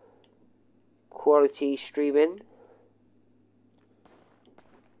Xbox quality streaming.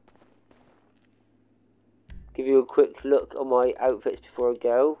 Give you a quick look on my outfits before I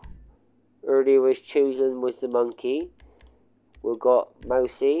go. Earlier was chosen was the monkey. We've got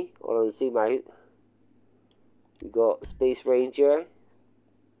Mousy, or I'll zoom out. We've got Space Ranger.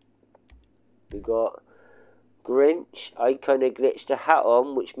 We've got Grinch. I kind of glitched the hat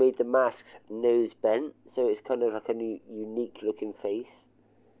on, which made the mask's nose bent, so it's kind of like a new, unique looking face.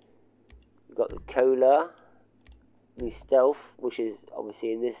 We've got the Cola. The Stealth, which is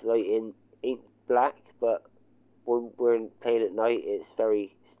obviously in this lighting ain't black, but when we're playing at night it's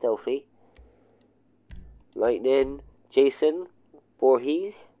very stealthy. Lightning. Jason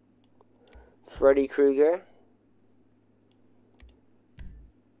Voorhees, Freddy Krueger,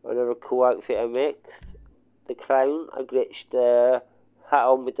 another cool outfit I mixed. The Clown, I glitched the hat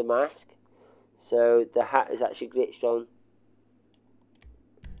on with the mask, so the hat is actually glitched on.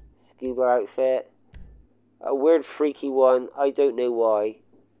 Scuba outfit, a weird freaky one, I don't know why.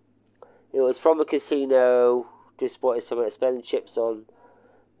 It was from a casino, just spotted someone to spend chips on,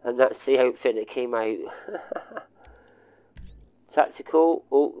 and that's the outfit that came out. Tactical,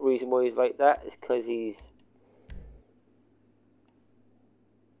 oh, reason why he's like that is because he's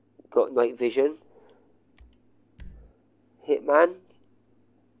got night vision. Hitman.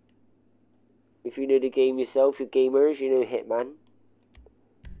 If you know the game yourself, you're gamers, you know Hitman.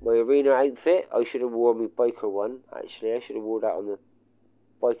 My arena outfit, I should have worn my biker one. Actually, I should have worn that on the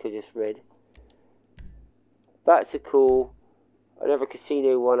bike I just read. That's a cool. Another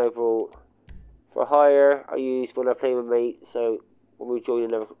casino one I brought. For hire, I use when I play with mates. So when we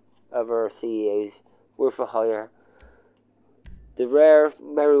join other CEOs, we're for hire. The rare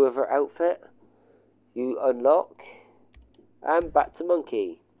Merryweather outfit you unlock, and back to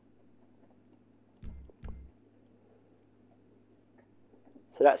monkey.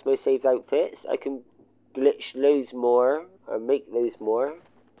 So that's my saved outfits. I can glitch loads more and make loads more.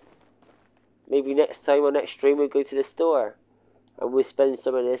 Maybe next time on next stream we'll go to the store and we'll spend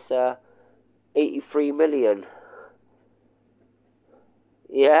some of this 83 million.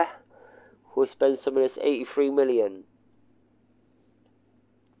 Yeah, we'll spend some of this 83 million.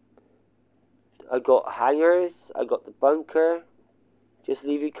 I got hangers, I got the bunker. Just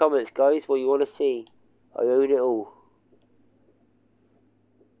leave your comments, guys, what you want to see. I own it all.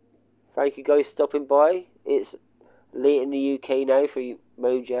 Thank you guys for stopping by. It's late in the UK now for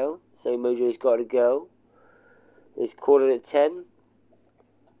Mojo, so Mojo's got to go. It's 10:15.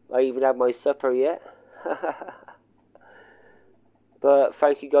 I even had my supper yet. But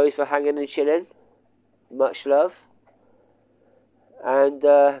thank you guys for hanging and chilling. Much love. And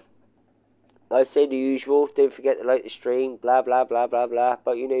I say the usual, don't forget to like the stream, blah blah blah blah blah.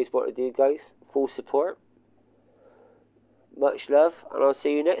 But you know what to do, guys. Full support. Much love, and I'll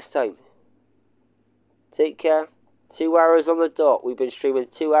see you next time. Take care. 2 hours on the dot. We've been streaming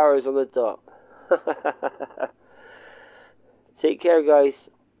 2 hours on the dot. Take care, guys.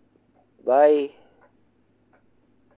 Bye.